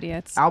 We are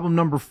idiots. Album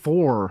number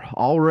 4,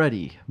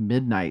 already,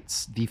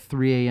 Midnights, the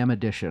 3 a.m.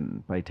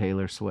 edition by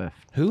Taylor Swift.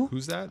 Who?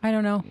 Who's that? I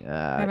don't know.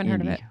 haven't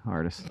heard of indie it.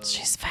 artist.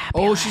 She's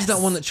fabulous. Oh, she's that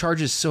one that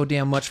charges so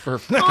damn much for her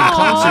fucking Oh,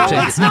 concert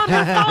it's ticket.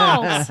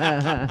 not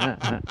her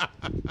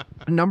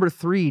fault. Number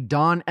 3,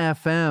 Dawn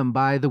FM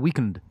by The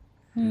Weeknd.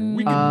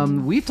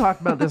 We've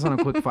talked about this on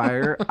a quick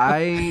fire.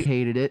 I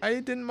hated it. I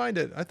didn't mind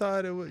it. I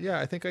thought it was,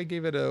 I think I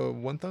gave it a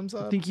 1 thumbs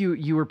up. I think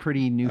you were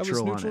pretty I was neutral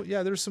on neutral. it.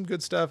 Yeah, there's some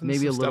good stuff and Maybe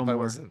some a little stuff I more.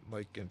 wasn't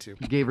like into.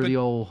 You gave her the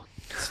old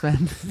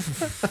Sven.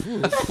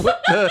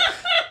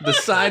 The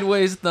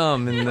sideways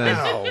thumb and the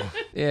Ow.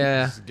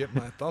 yeah. Just get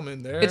my thumb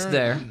in there. It's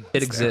there.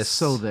 It exists.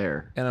 So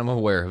there. And I'm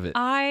aware of it.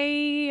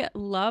 I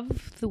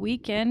love The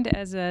Weeknd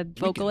as a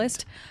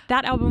vocalist.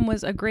 That album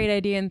was a great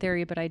idea in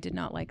theory, but I did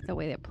not like the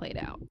way it played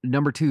out.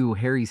 Number 2,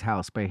 Harry's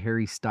House by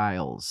Harry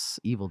Styles.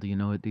 Evil, do you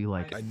know it? Do you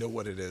like it? I know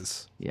what it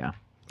is. Yeah.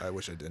 I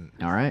wish I didn't.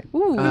 All right.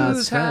 Ooh.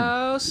 Whose Sven.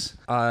 house?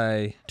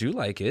 I do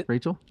like it.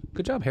 Rachel?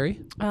 Good job,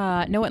 Harry.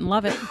 Know it and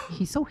love it.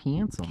 He's so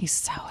handsome. He's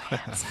so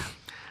handsome.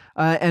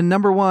 And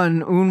number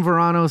 1, Un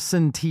Verano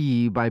Sin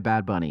Ti by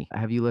Bad Bunny.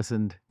 Have you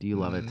listened? Do you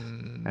love it?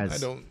 I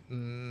don't.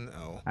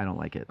 No. I don't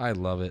like it. I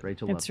love it.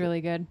 Rachel It's loves really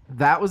good. it.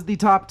 That was the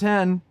top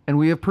 10, and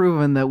we have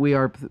proven that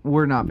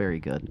we're not very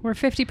good. We're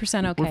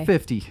 50% okay. We're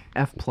 50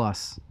 F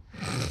plus.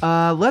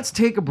 Let's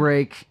take a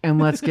break and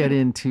let's get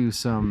into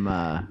some.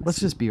 Let's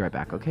just be right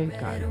back, okay?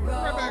 Got it.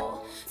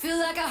 roll. Feel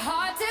like a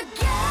hard to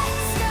get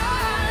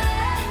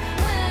started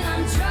when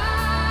I'm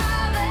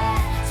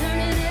driving,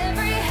 turning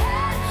every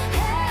head.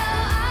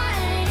 Hell, I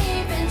ain't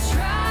even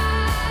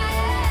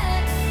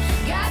trying.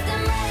 Got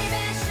them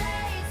Ray-Ban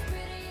shades,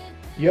 pretty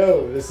and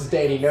Yo, this is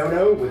Danny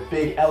Nono with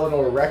Big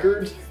Eleanor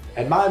Records,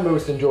 and my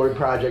most enjoyed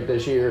project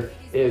this year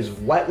is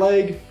Wet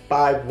Leg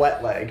by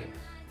Wet Leg.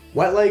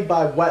 Wet Leg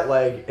by Wet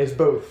Leg is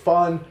both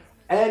fun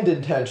and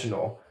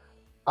intentional.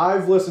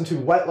 I've listened to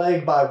Wet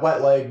Leg by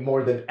Wet Leg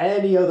more than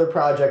any other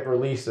project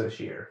released this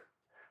year.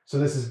 So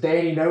this is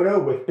Danny Nono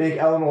with Big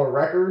Eleanor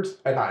Records,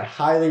 and I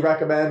highly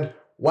recommend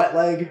Wet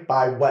Leg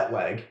by Wet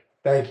Leg.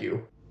 Thank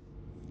you.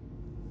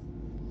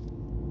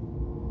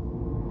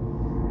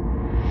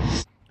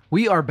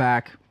 We are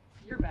back.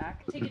 You're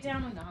back. Take it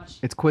down a notch.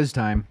 It's quiz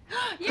time.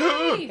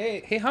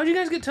 Yay! Hey, how'd you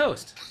guys get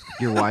toast?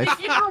 Your wife.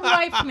 Your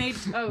wife made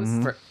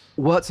toast.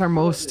 What's our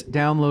most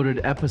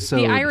downloaded episode?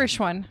 The Irish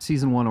one.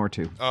 Season 1 or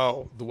 2?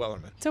 Oh, the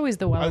Wellerman. It's always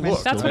the Wellerman.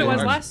 looked. That's I what it was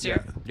looked. last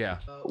year. Yeah.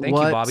 Thank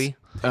What- you, Bobby.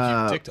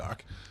 Thank you,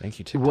 TikTok. Thank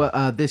you, too.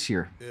 What this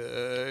year?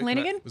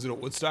 Lanigan? Was it a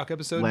Woodstock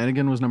episode?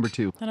 Lanigan was number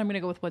 2. Then I'm going to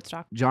go with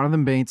Woodstock.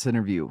 Jonathan Bates'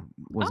 interview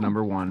was Oh.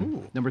 number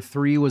 1. Number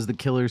 3 was The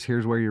Killers'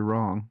 Here's Where You're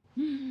Wrong.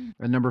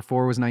 And number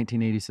 4 was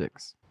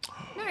 1986.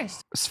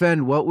 Nice.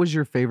 Sven, what was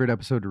your favorite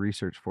episode to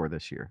research for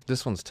this year?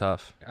 This one's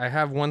tough. I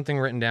have one thing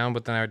written down,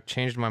 but then I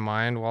changed my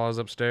mind while I was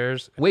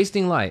upstairs.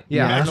 Wasting light.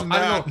 Yeah, Yeah. I don't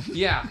know.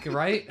 Yeah,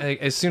 right?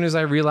 Like, as soon as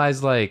I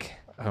realized,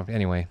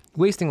 anyway,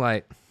 wasting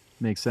light.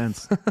 Makes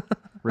sense.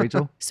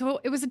 Rachel? So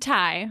it was a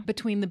tie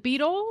between the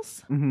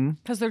Beatles,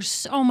 because there's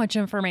so much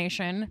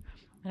information,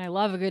 and I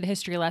love a good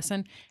history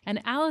lesson,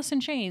 and Alice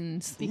in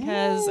Chains,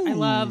 because I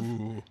love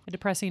a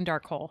depressing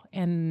dark hole.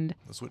 And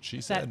That's what she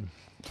that said.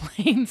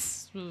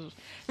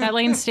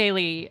 Lane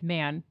Staley,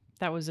 man,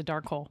 that was a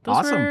dark hole.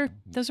 Awesome.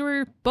 Those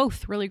were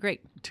both really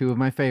great. 2 of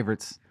my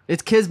favorites.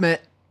 It's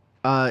Kismet.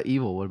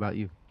 Evil, what about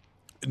you?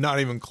 Not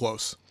even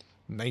close.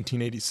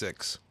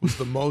 1986 was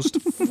the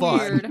most fun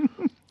Weird.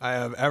 I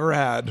have ever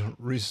had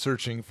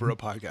researching for a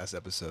podcast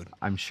episode.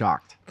 I'm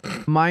shocked.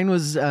 Mine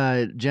was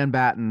Jen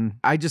Batten.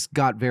 I just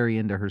got very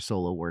into her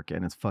solo work,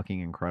 and it's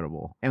fucking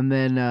incredible. And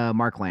then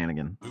Mark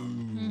Lanigan.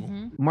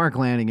 Mark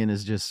Lanigan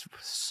is just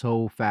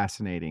so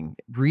fascinating.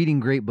 Reading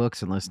great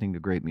books and listening to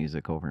great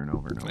music over and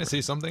over and over. Can I say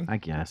something? I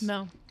guess.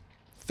 No.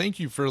 Thank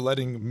you for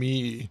letting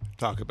me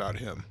talk about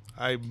him.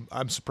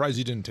 I'm surprised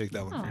you didn't take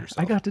that one for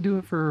yourself. I got to do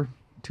it for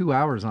 2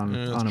 hours on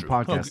Yeah, a that's true.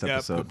 podcast Yeah,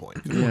 episode. good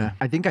point. Yeah.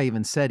 I think I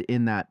even said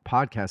in that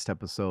podcast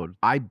episode,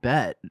 I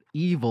bet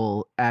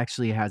Evil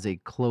actually has a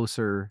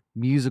closer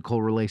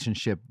musical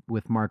relationship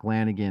with Mark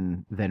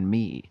Lanigan than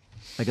me.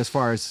 Like as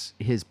far as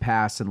his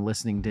past and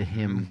listening to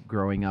him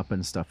growing up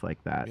and stuff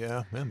like that.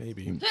 Yeah,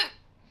 maybe.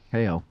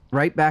 Heyo.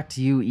 Right back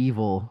to you,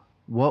 Evil.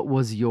 What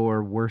was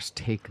your worst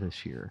take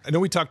this year? I know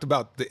we talked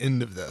about the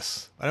end of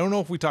this. I don't know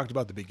if we talked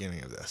about the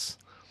beginning of this.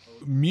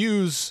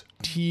 Muse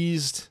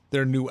teased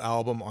their new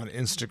album on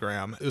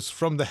Instagram. It was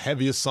from the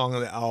heaviest song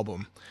on the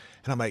album.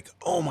 And I'm like,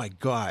 oh my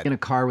God. In a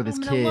car with his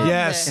I'm gonna kid. love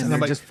Yes. And And they're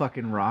I'm like, just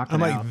fucking rocking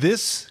I'm like, out.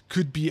 this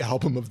could be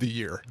album of the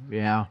year.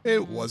 Yeah.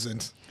 It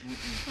wasn't.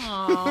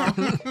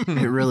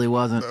 It really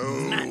wasn't.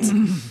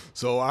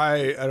 So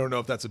I don't know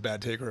if that's a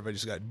bad take or if I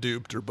just got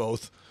duped or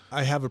both.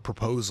 I have a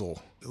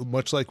proposal.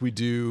 Much like we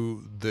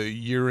do the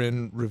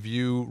year-end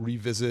review,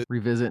 revisit,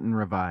 Revisit and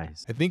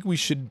revise. I think we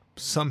should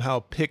somehow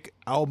pick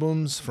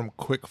albums from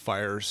quick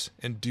fires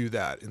and do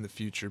that in the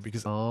future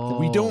because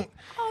we don't.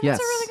 Oh, Yes.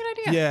 that's a really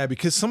good idea. Yeah,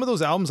 because some of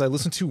those albums I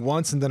listen to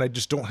once and then I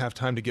just don't have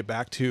time to get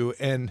back to.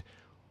 And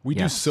we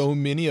do Yes. so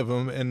many of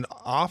them. And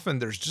often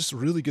there's just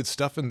really good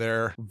stuff in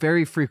there.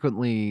 Very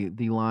frequently,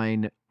 the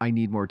line, I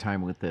need more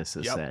time with this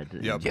is Yep. said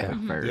in Yep. quick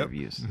Yeah. fire Yep.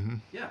 reviews.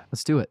 Yeah.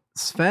 Let's do it.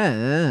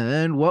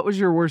 Sven, what was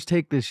your worst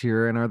take this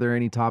year? And are there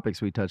any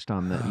topics we touched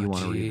on that you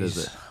want to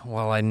revisit?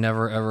 Well, I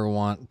never ever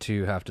want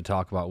to have to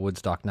talk about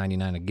Woodstock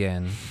 99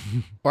 again.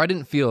 Or I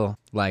didn't feel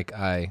like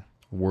I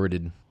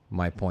worded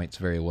my points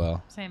very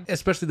well. Same.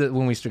 Especially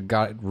when we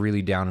got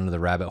really down into the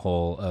rabbit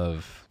hole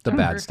of the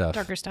bad stuff.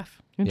 Darker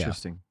stuff.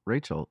 Interesting.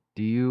 Rachel,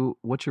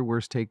 what's your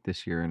worst take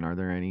this year? And are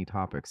there any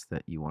topics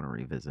that you want to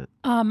revisit?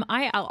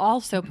 I'll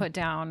also put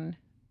down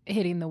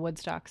hitting the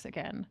Woodstocks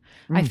again.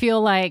 I feel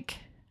like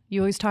You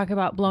always talk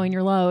about blowing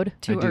your load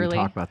too I do early.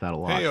 talk about that a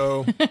lot.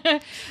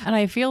 Heyo. And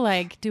I feel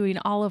like doing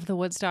all of the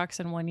Woodstocks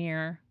in 1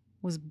 year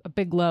was a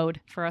big load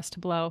for us to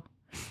blow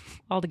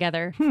all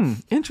together.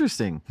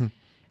 Interesting.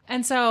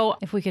 And so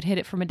if we could hit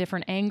it from a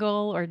different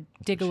angle or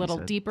dig a little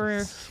said.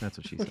 deeper That's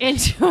what she said.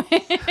 into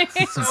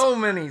it. So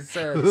many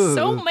says.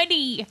 So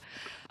many.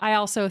 I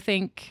also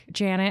think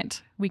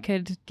Janet, we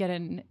could get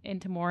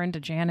into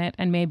Janet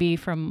and maybe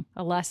from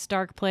a less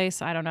dark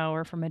place, I don't know,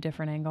 or from a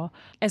different angle.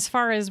 As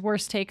far as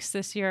worst takes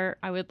this year,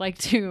 I would like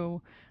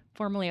to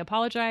formally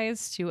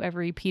apologize to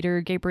every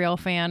Peter Gabriel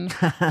fan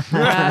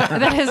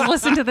that has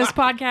listened to this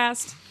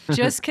podcast.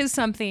 Just because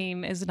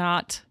something is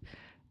not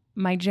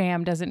my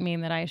jam doesn't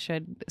mean that I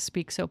should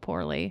speak so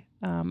poorly.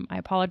 I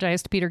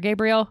apologize to Peter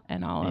Gabriel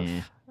and all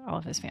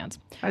of his fans.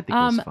 I think it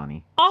was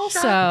funny. Also,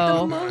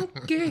 oh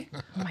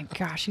my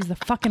gosh, he's the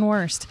fucking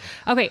worst.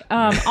 Okay.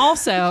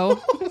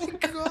 Also,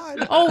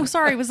 oh,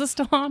 sorry, was this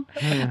still on?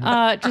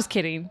 Just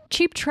kidding.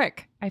 Cheap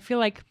Trick. I feel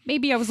like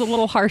maybe I was a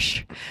little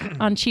harsh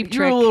on Cheap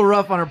You're Trick. a little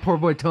rough on our poor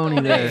boy Tony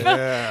there.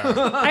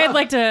 Yeah. I'd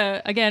like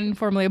to again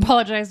formally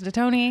apologize to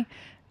Tony.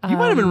 You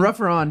might have been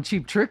rougher on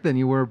Cheap Trick than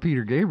you were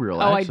Peter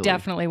Gabriel. Oh, actually. I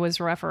definitely was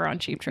rougher on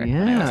Cheap Trick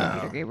than I was on Yeah.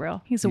 Peter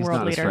Gabriel. He's a He's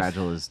world not leader. as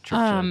fragile as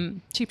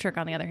Trick. Cheap Trick,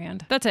 on the other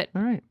hand. That's it.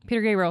 All right. Peter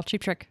Gabriel,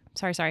 Cheap Trick.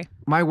 Sorry.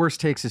 My worst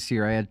takes this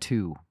year, I had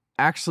two.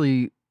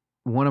 Actually,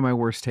 one of my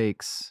worst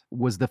takes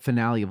was the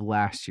finale of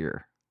last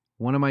year.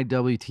 One of my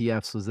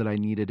WTFs was that I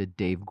needed a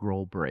Dave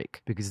Grohl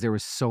break because there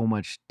was so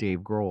much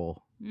Dave Grohl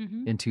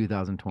Mm-hmm. in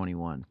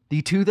 2021.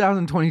 The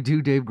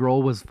 2022 Dave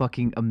Grohl was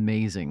fucking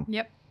amazing.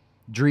 Yep.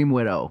 Dream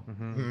Widow.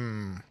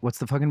 Hmm. What's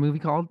the fucking movie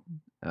called?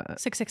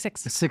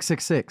 666.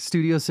 666.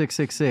 Studio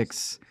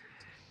 666.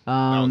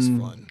 was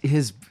fun.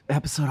 His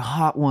episode of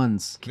Hot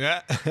Ones.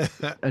 Yeah.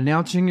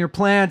 Announcing your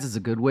plans is a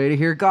good way to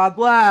hear God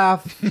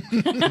laugh.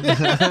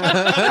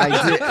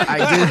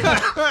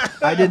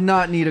 I did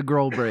not need a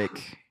Grohl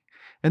break.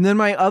 And then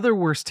my other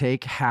worst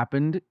take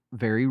happened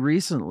very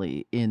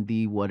recently in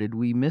the What Did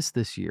We Miss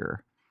This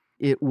Year?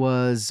 It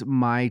was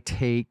my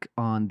take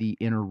on the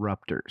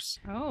Interrupters.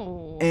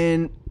 Oh.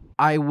 And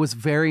I was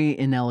very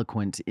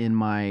ineloquent in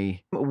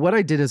what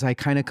I did is I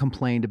kind of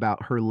complained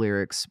about her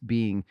lyrics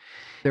being,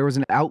 there was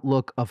an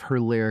outlook of her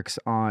lyrics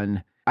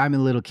on, I'm a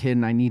little kid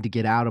and I need to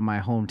get out of my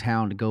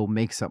hometown to go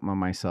make something of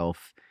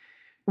myself,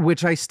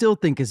 which I still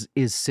think is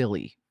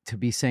silly to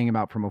be saying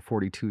about from a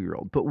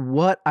 42-year-old. But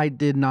what I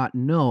did not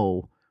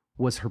know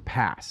was her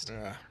past.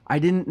 Yeah. I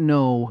didn't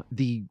know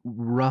the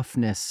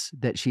roughness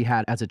that she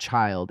had as a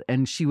child.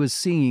 And she was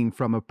singing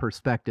from a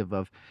perspective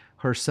of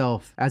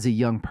herself as a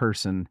young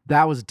person.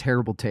 That was a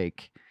terrible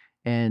take.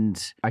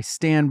 And I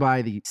stand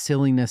by the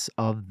silliness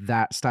of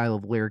that style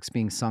of lyrics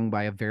being sung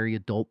by a very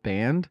adult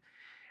band.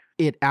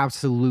 It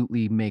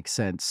absolutely makes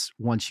sense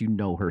once you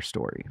know her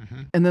story.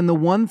 Mm-hmm. And then the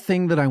one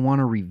thing that I want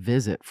to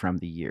revisit from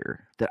the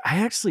year that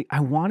I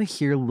want to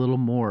hear a little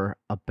more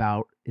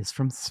about is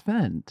from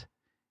Svend.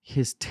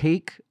 His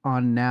take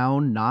on now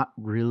not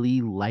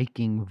really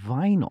liking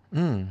vinyl.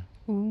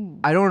 Ooh.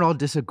 I don't all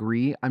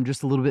disagree. I'm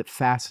just a little bit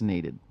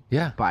fascinated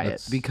by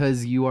it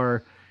because you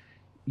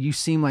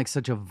seem like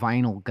such a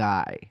vinyl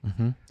guy.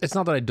 Mm-hmm. It's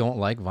not that I don't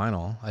like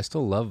vinyl. I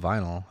still love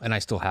vinyl, and I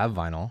still have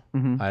vinyl.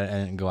 Mm-hmm. I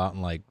didn't go out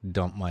and like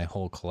dump my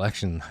whole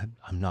collection.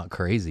 I'm not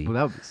crazy. Well,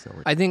 that would be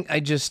silly. I think I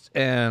just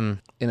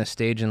am in a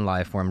stage in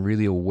life where I'm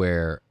really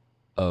aware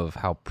of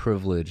how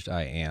privileged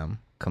I am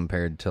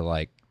compared to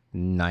like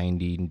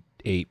 98%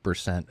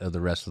 of the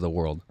rest of the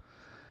world.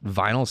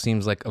 Vinyl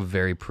seems like a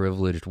very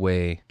privileged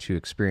way to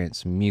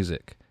experience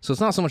music. So it's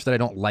not so much that I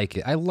don't like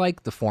it. I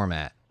like the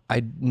format.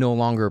 I no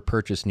longer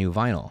purchase new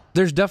vinyl.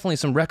 There's definitely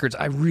some records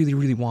I really,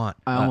 really want.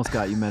 I almost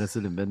got you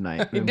Medicine at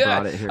Midnight and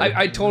Yeah, brought it here.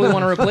 I totally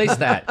want to replace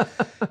that.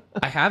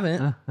 I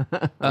haven't.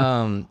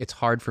 It's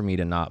hard for me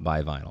to not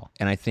buy vinyl.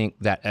 And I think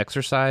that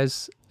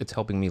exercise, it's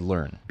helping me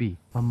learn. Be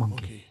a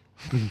monkey.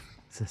 Be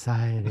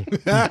society. Be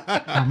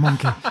a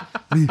monkey.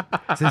 Be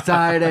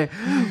society.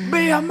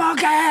 Be a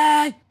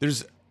monkey.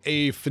 There's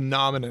a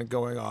phenomenon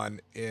going on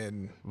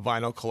in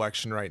vinyl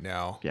collection right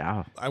now.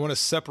 Yeah. I want to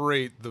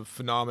separate the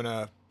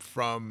phenomena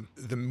from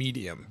the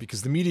medium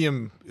because the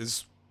medium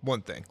is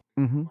one thing.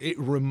 Mm-hmm. It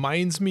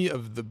reminds me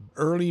of the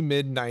early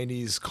mid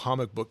 90s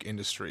comic book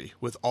industry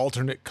with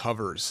alternate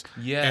covers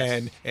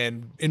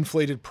and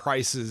inflated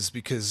prices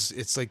because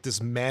it's like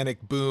this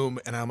manic boom.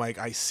 And I'm like,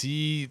 I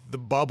see the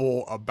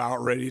bubble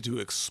about ready to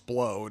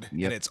explode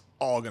and it's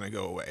all going to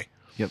go away.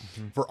 Yep.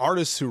 For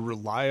artists who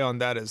rely on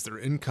that as their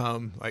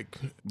income, like,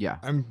 Yeah.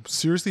 I'm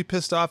seriously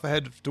pissed off. I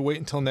had to wait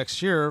until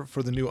next year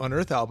for the new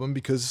Unearth album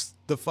because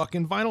the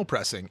fucking vinyl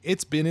pressing.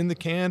 It's been in the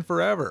can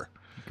forever.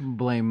 You can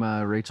blame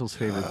Rachel's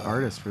favorite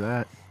artist for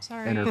that.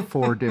 Sorry. And her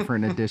 4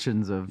 different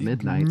editions of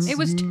Midnights. It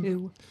was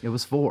 2. It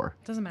was 4.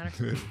 Doesn't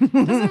matter.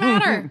 Doesn't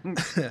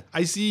matter.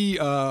 I see.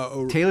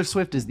 Taylor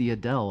Swift is the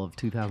Adele of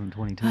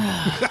 2022.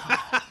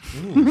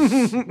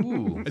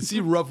 Ooh. I see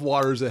rough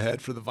waters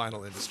ahead for the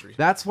vinyl industry.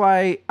 That's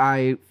why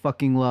I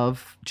fucking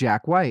love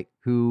Jack White,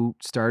 who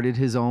started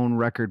his own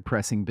record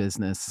pressing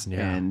business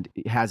and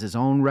has his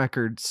own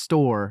record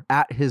store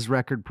at his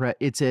record press.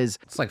 It's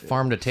like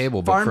farm to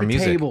table, but farm for to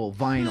music, table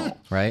vinyl.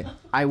 right?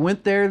 I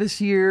went there this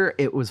year.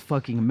 It was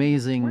fucking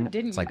amazing. Where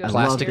didn't It's you like go?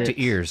 plastic loved to it.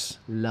 ears.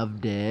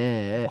 Loved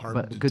it. Farm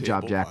But to good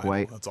job, table Jack vinyl.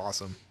 White. That's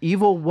awesome.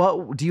 Evil,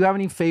 what do you have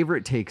any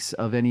favorite takes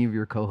of any of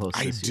your co-hosts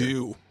I this year?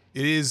 do.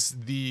 It is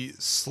the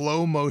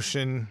slow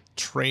motion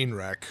train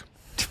wreck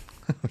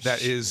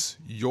that is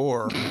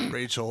your,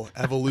 Rachel,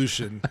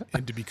 evolution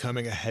into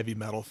becoming a heavy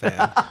metal fan.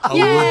 A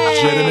Yay!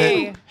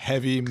 legitimate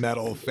heavy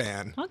metal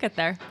fan. I'll get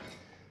there.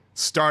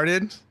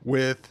 Started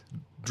with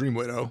Dream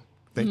Widow.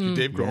 Thank you,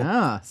 Dave Grohl.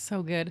 Yeah.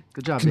 So good.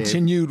 Good job, Dave.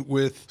 Continued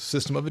with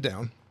System of a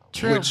Down.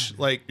 True. Which,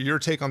 like, your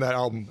take on that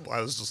album,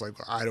 I was just like,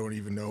 I don't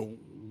even know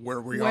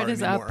where we What are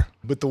is anymore. up?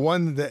 But the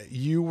one that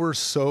you were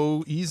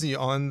so easy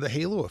on the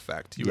Halo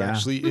effect. You Yeah.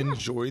 actually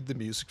enjoyed the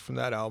music from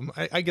that album.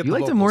 I get You the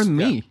liked it vocals. more than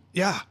me.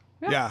 Yeah.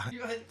 Yeah.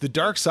 The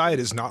dark side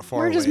is not far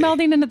We're away. just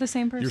melding into the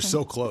same person. You're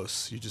so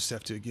close. You just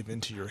have to give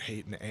in to your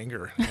hate and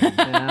anger.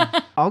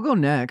 Yeah. I'll go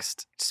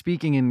next.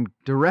 Speaking in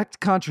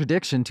direct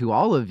contradiction to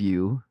all of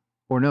you,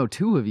 or no,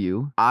 two of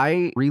you,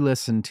 I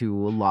re-listened to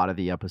a lot of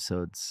the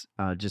episodes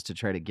just to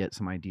try to get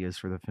some ideas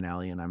for the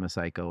finale, and I'm a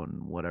Psycho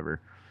and whatever.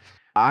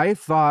 I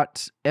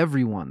thought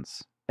every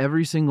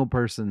single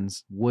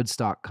person's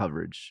Woodstock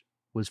coverage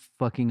was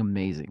fucking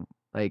amazing.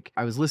 Like,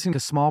 I was listening to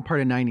Small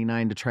Part of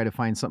 99 to try to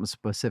find something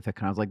specific,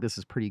 and I was like, this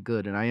is pretty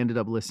good. And I ended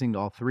up listening to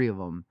all three of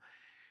them.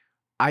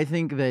 I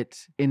think that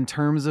in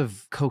terms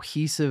of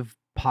cohesive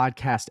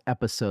podcast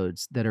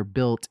episodes that are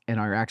built and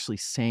are actually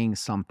saying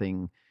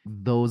something,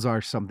 those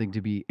are something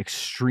to be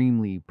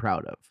extremely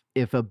proud of.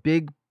 If a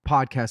big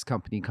podcast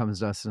company comes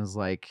to us and is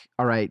like,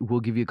 all right,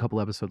 we'll give you a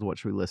couple episodes, what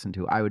should we listen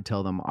to? I would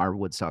tell them our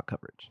Woodstock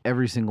coverage.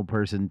 Every single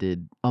person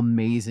did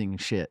amazing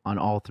shit on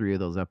all three of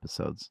those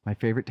episodes. My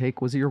favorite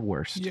take was your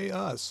worst. Yay,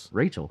 us.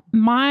 Rachel.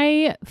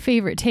 My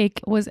favorite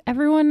take was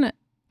everyone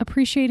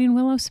appreciating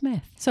Willow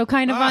Smith. So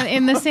kind of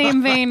in the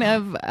same vein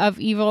of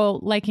Evil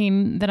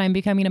liking that I'm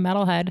becoming a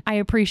metalhead, I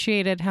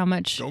appreciated how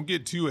much Don't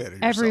get too ahead of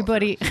yourself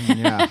everybody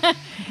Yeah.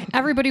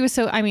 everybody was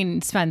so, I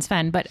mean,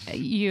 Sven, but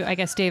you, I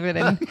guess David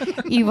and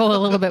Evil a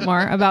little bit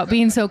more about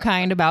being so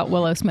kind about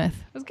Willow Smith.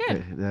 It was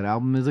good. That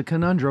album is a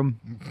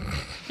conundrum.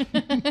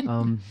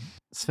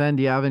 Sven,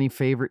 do you have any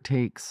favorite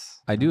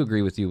takes? I do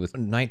agree with you. With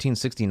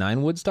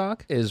 1969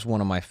 Woodstock is one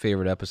of my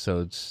favorite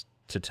episodes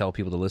to tell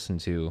people to listen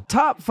to.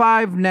 Top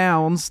 5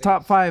 nouns,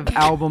 top 5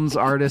 albums,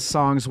 artists,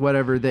 songs,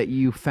 whatever that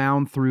you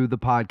found through the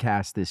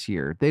podcast this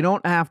year. They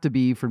don't have to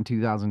be from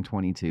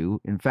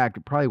 2022. In fact,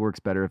 it probably works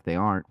better if they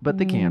aren't, but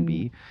they can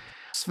be.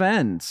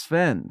 Sven,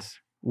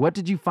 what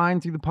did you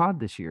find through the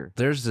pod this year?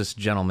 There's this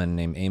gentleman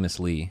named Amos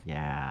Lee,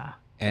 Yeah.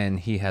 and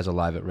he has a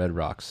Live at Red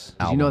Rocks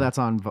Did album. you know that's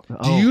on?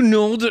 Do you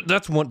know that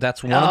that's one of the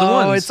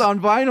ones? Oh, it's on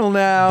vinyl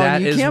now.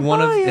 That you is can't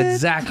one of buy it.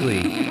 exactly.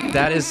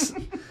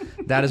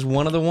 That is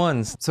one of the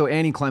ones. So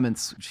Annie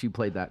Clements, she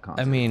played that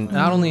concert. I mean,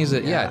 not only is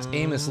it it's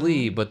Amos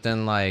Lee, but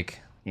then like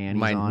Annie's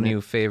my on new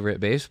it. favorite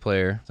bass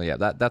player. So yeah,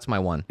 that's my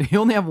one. You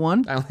only have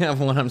one? I only have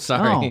one. I'm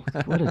sorry.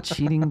 Oh, what a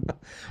cheating.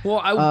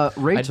 Well,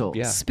 Rachel.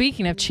 yeah.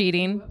 Speaking of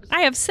cheating,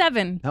 I have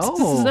 7.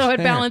 Oh, so it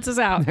fair. balances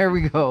out. There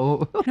we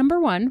go. Number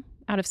 1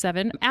 out of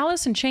 7,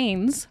 Alice in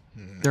Chains.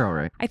 They're all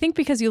right. I think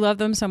because you love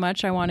them so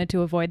much, I wanted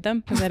to avoid them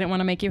because I didn't want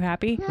to make you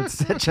happy.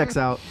 That checks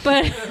out.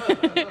 But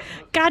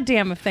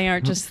goddamn if they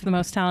aren't just the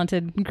most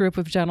talented group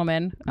of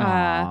gentlemen.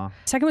 Aw.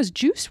 Second was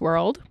Juice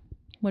WRLD,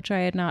 which I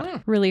had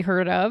not really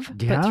heard of,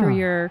 Yeah, but through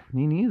your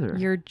me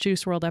neither.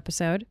 Juice WRLD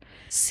episode.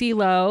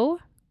 CeeLo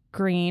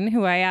Green,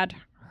 who I had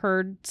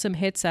heard some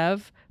hits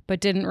of, but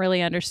didn't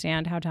really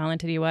understand how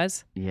talented he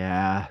was.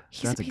 Yeah,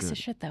 He's that's a piece good. of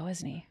shit, though,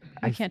 isn't he?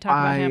 I can't talk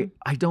about him.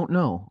 I don't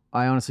know.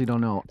 I honestly don't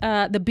know.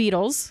 The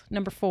Beatles,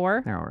 number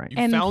 4. They're all right. You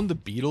And- found the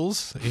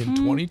Beatles in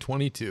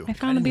 2022. I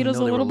found the didn't even Beatles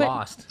know a they little were bit,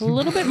 lost. a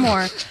little bit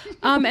more,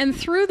 and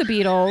through the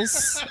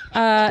Beatles, the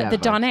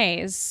vibes.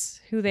 Donnés,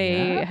 who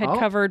they Yeah. had Oh.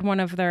 covered one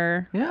of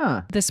their.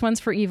 Yeah. This one's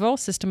for Evil,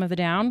 System of a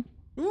Down.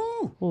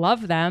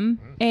 Love them,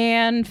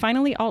 and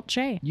finally Alt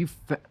J.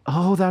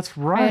 Oh, that's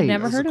right. I had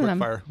never That was a heard of quick them.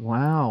 fire.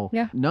 Wow.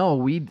 Yeah.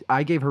 No,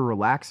 I gave her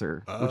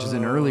Relaxer, which is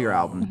an earlier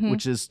album,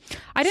 which is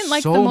I didn't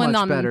like so the one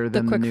much on better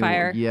the than the new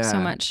Quickfire one. Yeah. so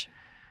much.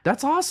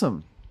 That's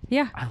awesome.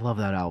 Yeah. I love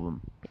that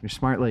album. You're a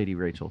smart lady,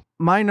 Rachel.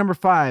 My number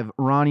 5,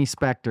 Ronnie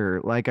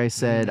Spector. Like I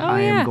said, Oh,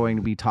 I yeah. am going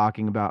to be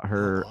talking about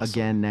her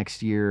again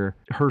next year.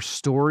 Her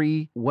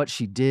story, what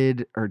she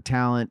did, her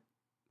talent.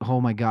 Oh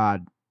my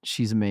God,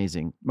 she's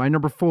amazing. My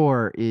number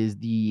 4 is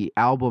the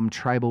album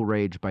Tribal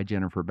Rage by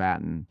Jennifer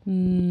Batten.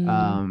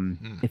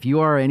 If you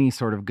are any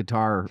sort of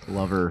guitar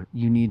lover,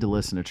 you need to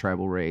listen to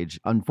Tribal Rage.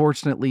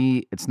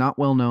 Unfortunately, it's not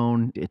well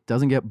known. It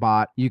doesn't get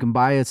bought. You can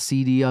buy a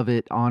CD of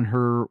it on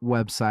her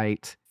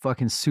website.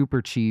 Fucking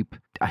super cheap.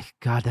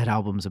 God, that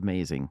album's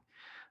amazing.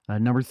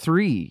 Number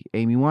 3,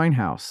 Amy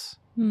Winehouse.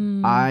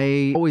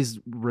 I always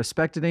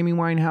respected Amy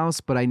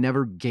Winehouse, but I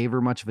never gave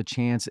her much of a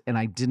chance, and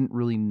I didn't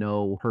really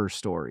know her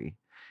story.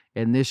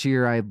 And this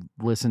year I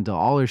listened to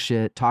all her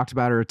shit, talked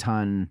about her a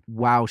ton.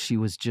 Wow, she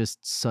was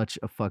just such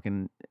a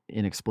fucking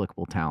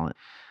inexplicable talent.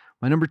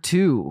 My number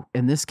 2,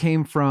 and this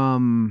came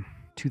from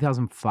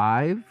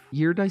 2005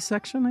 Year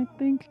Dissection, I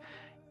think.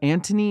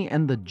 Antony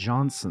and the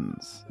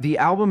Johnsons. The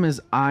album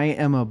is I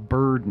Am a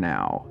Bird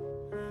Now.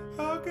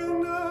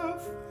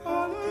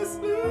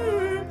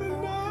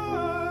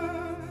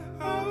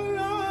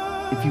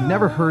 If you've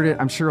never heard it,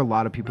 I'm sure a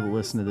lot of people who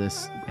listen to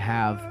this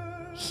have.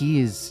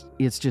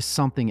 It's just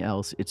something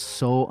else. It's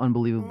so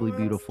unbelievably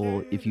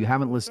beautiful. If you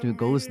haven't listened to it,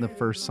 go listen to the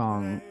first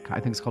song. I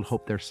think it's called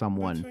Hope There's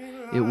Someone.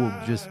 It will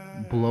just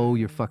blow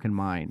your fucking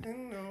mind.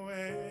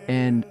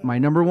 And my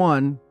number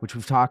 1, which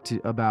we've talked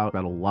about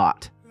a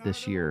lot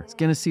this year, it's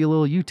going to see a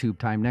little YouTube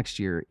time next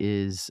year,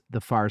 is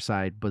The Far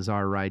Side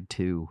Bizarre Ride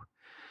 2.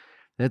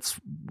 That's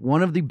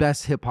one of the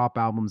best hip hop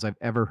albums I've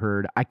ever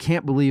heard. I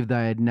can't believe that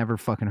I had never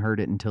fucking heard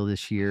it until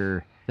this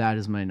year. That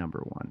is my number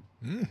 1.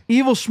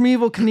 Evil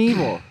Schmeevel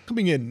Knievel.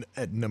 Coming in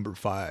at number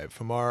 5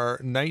 from our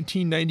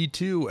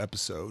 1992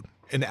 episode.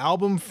 An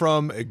album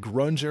from a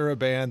grunge era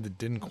band that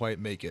didn't quite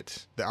make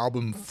it. The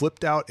album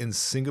Flipped Out in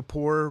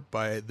Singapore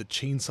by the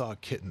Chainsaw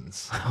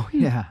Kittens. Oh,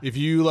 yeah. If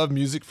you love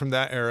music from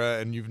that era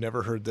and you've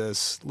never heard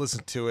this,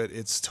 listen to it.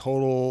 It's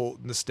total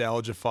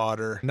nostalgia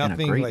fodder. Nothing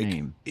and a great like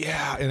name.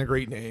 Yeah, and a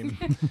great name.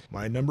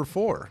 My number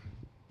 4,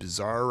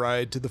 Bizarre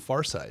Ride to the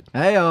Far Side.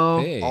 Hey-o.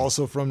 Hey.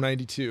 Also from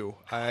 92.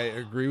 I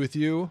agree with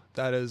you.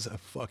 That is a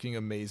fucking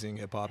amazing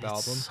hip hop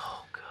album. So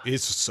good.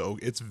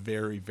 It's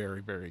very,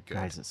 very, very good.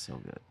 Guys, it's so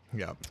good.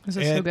 Yeah. Is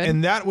it so good?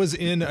 And that was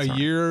in a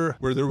year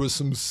where there was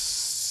some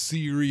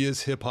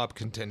serious hip hop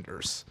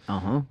contenders.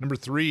 Uh-huh. Number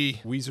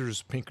 3,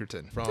 Weezer's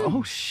Pinkerton.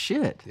 Oh,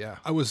 shit. Yeah.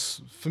 I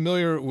was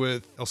familiar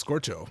with El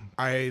Scorcho.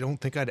 I don't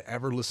think I'd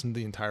ever listened to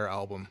the entire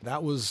album.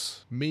 That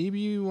was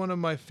maybe one of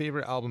my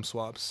favorite album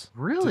swaps.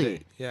 Really? to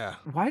date. Yeah.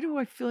 Why do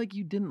I feel like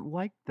you didn't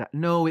like that?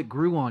 No, it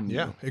grew on you.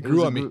 Yeah, it grew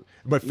was on a me.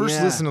 My first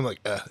yeah. listen, I'm like,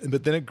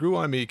 but then it grew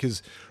on me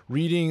because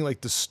reading like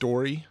the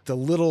story, the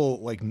little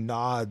like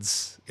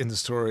nods in the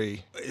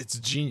story, it's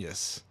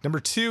genius. Number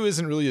 2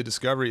 isn't really a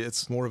discovery;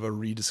 it's more of a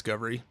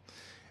rediscovery,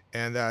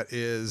 and that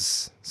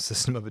is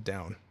System of a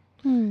Down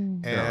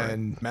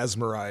and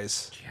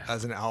Mesmerize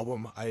as an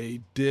album.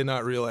 I did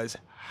not realize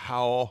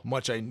how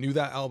much I knew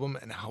that album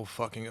and how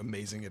fucking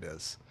amazing it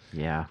is.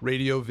 Yeah.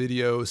 Radio,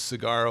 video,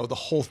 Cigarro, the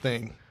whole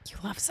thing. You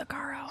love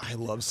Cigarro. I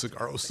love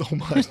Cigarro so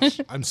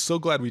much. I'm so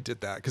glad we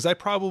did that because I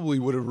probably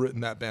would have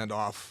written that band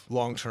off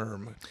long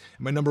term.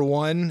 My number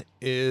 1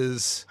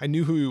 is I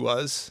knew who he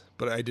was,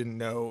 but I didn't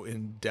know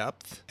in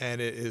depth. And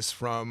it is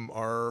from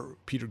our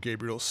Peter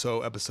Gabriel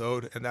So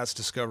episode, and that's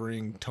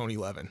discovering Tony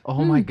Levin.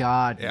 Oh, my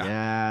God.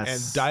 Yeah. Yes.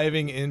 And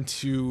diving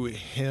into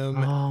him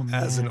Oh,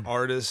 as an man.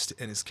 artist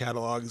and his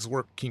catalog, his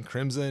work, King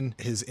Crimson,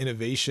 his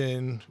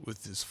innovation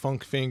with his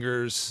funk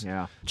fingers,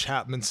 Yeah.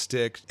 Chapman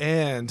stick,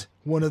 and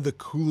one of the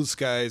coolest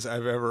guys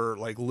I've ever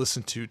like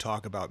listened to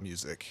talk about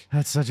music.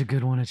 That's such a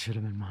good one. It should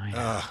have been mine.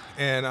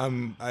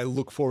 And I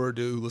look forward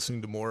to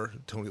listening to more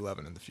Tony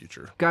Levin in the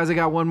future. Guys, I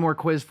got one more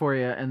quiz for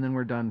you, and then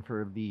we're done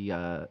for the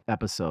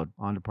episode.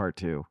 On to part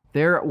 2.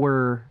 There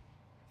were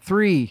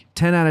 3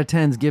 10 out of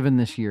 10s given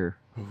this year.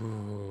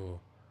 Ooh.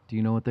 Do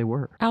you know what they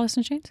were? Alice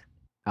in Chains?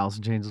 Alice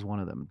in Chains is one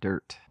of them.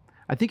 Dirt.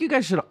 I think you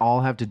guys should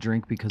all have to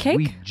drink because Cake?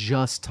 we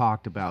just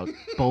talked about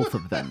both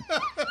of them.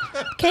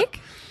 Cake?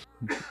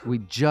 We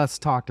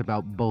just talked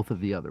about both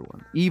of the other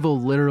ones. Evil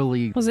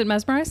literally, Was it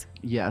Mesmerize?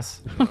 yes.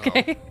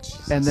 Okay.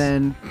 And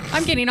then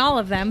I'm getting all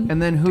of them.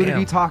 who did Damn.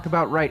 he talk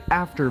about right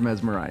after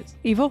Mesmerize?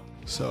 Evil?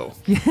 So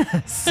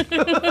Yes.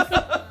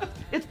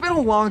 It's been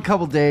a long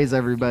couple days,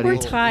 everybody. We're a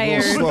little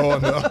tired. slow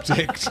on the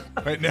uptake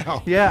right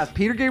now. Yeah,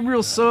 Peter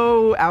Gabriel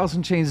So, Alice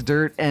in Chains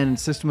Dirt, and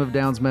System of a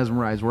Down's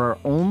Mesmerize were our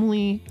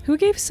only. Who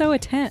gave So a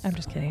 10? I'm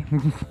just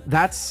kidding.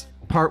 That's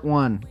part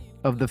 1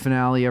 of the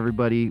finale,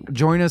 everybody.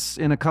 Join us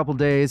in a couple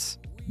days.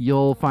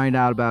 You'll find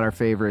out about our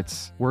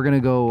favorites. We're going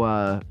to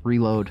go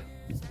reload.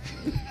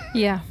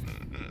 Yeah.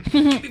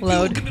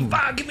 Load. Give me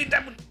 5, give me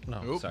that one.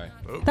 No, sorry.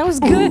 That was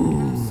good.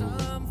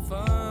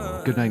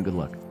 Good night and good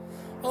luck.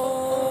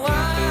 Oh,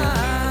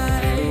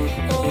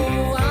 I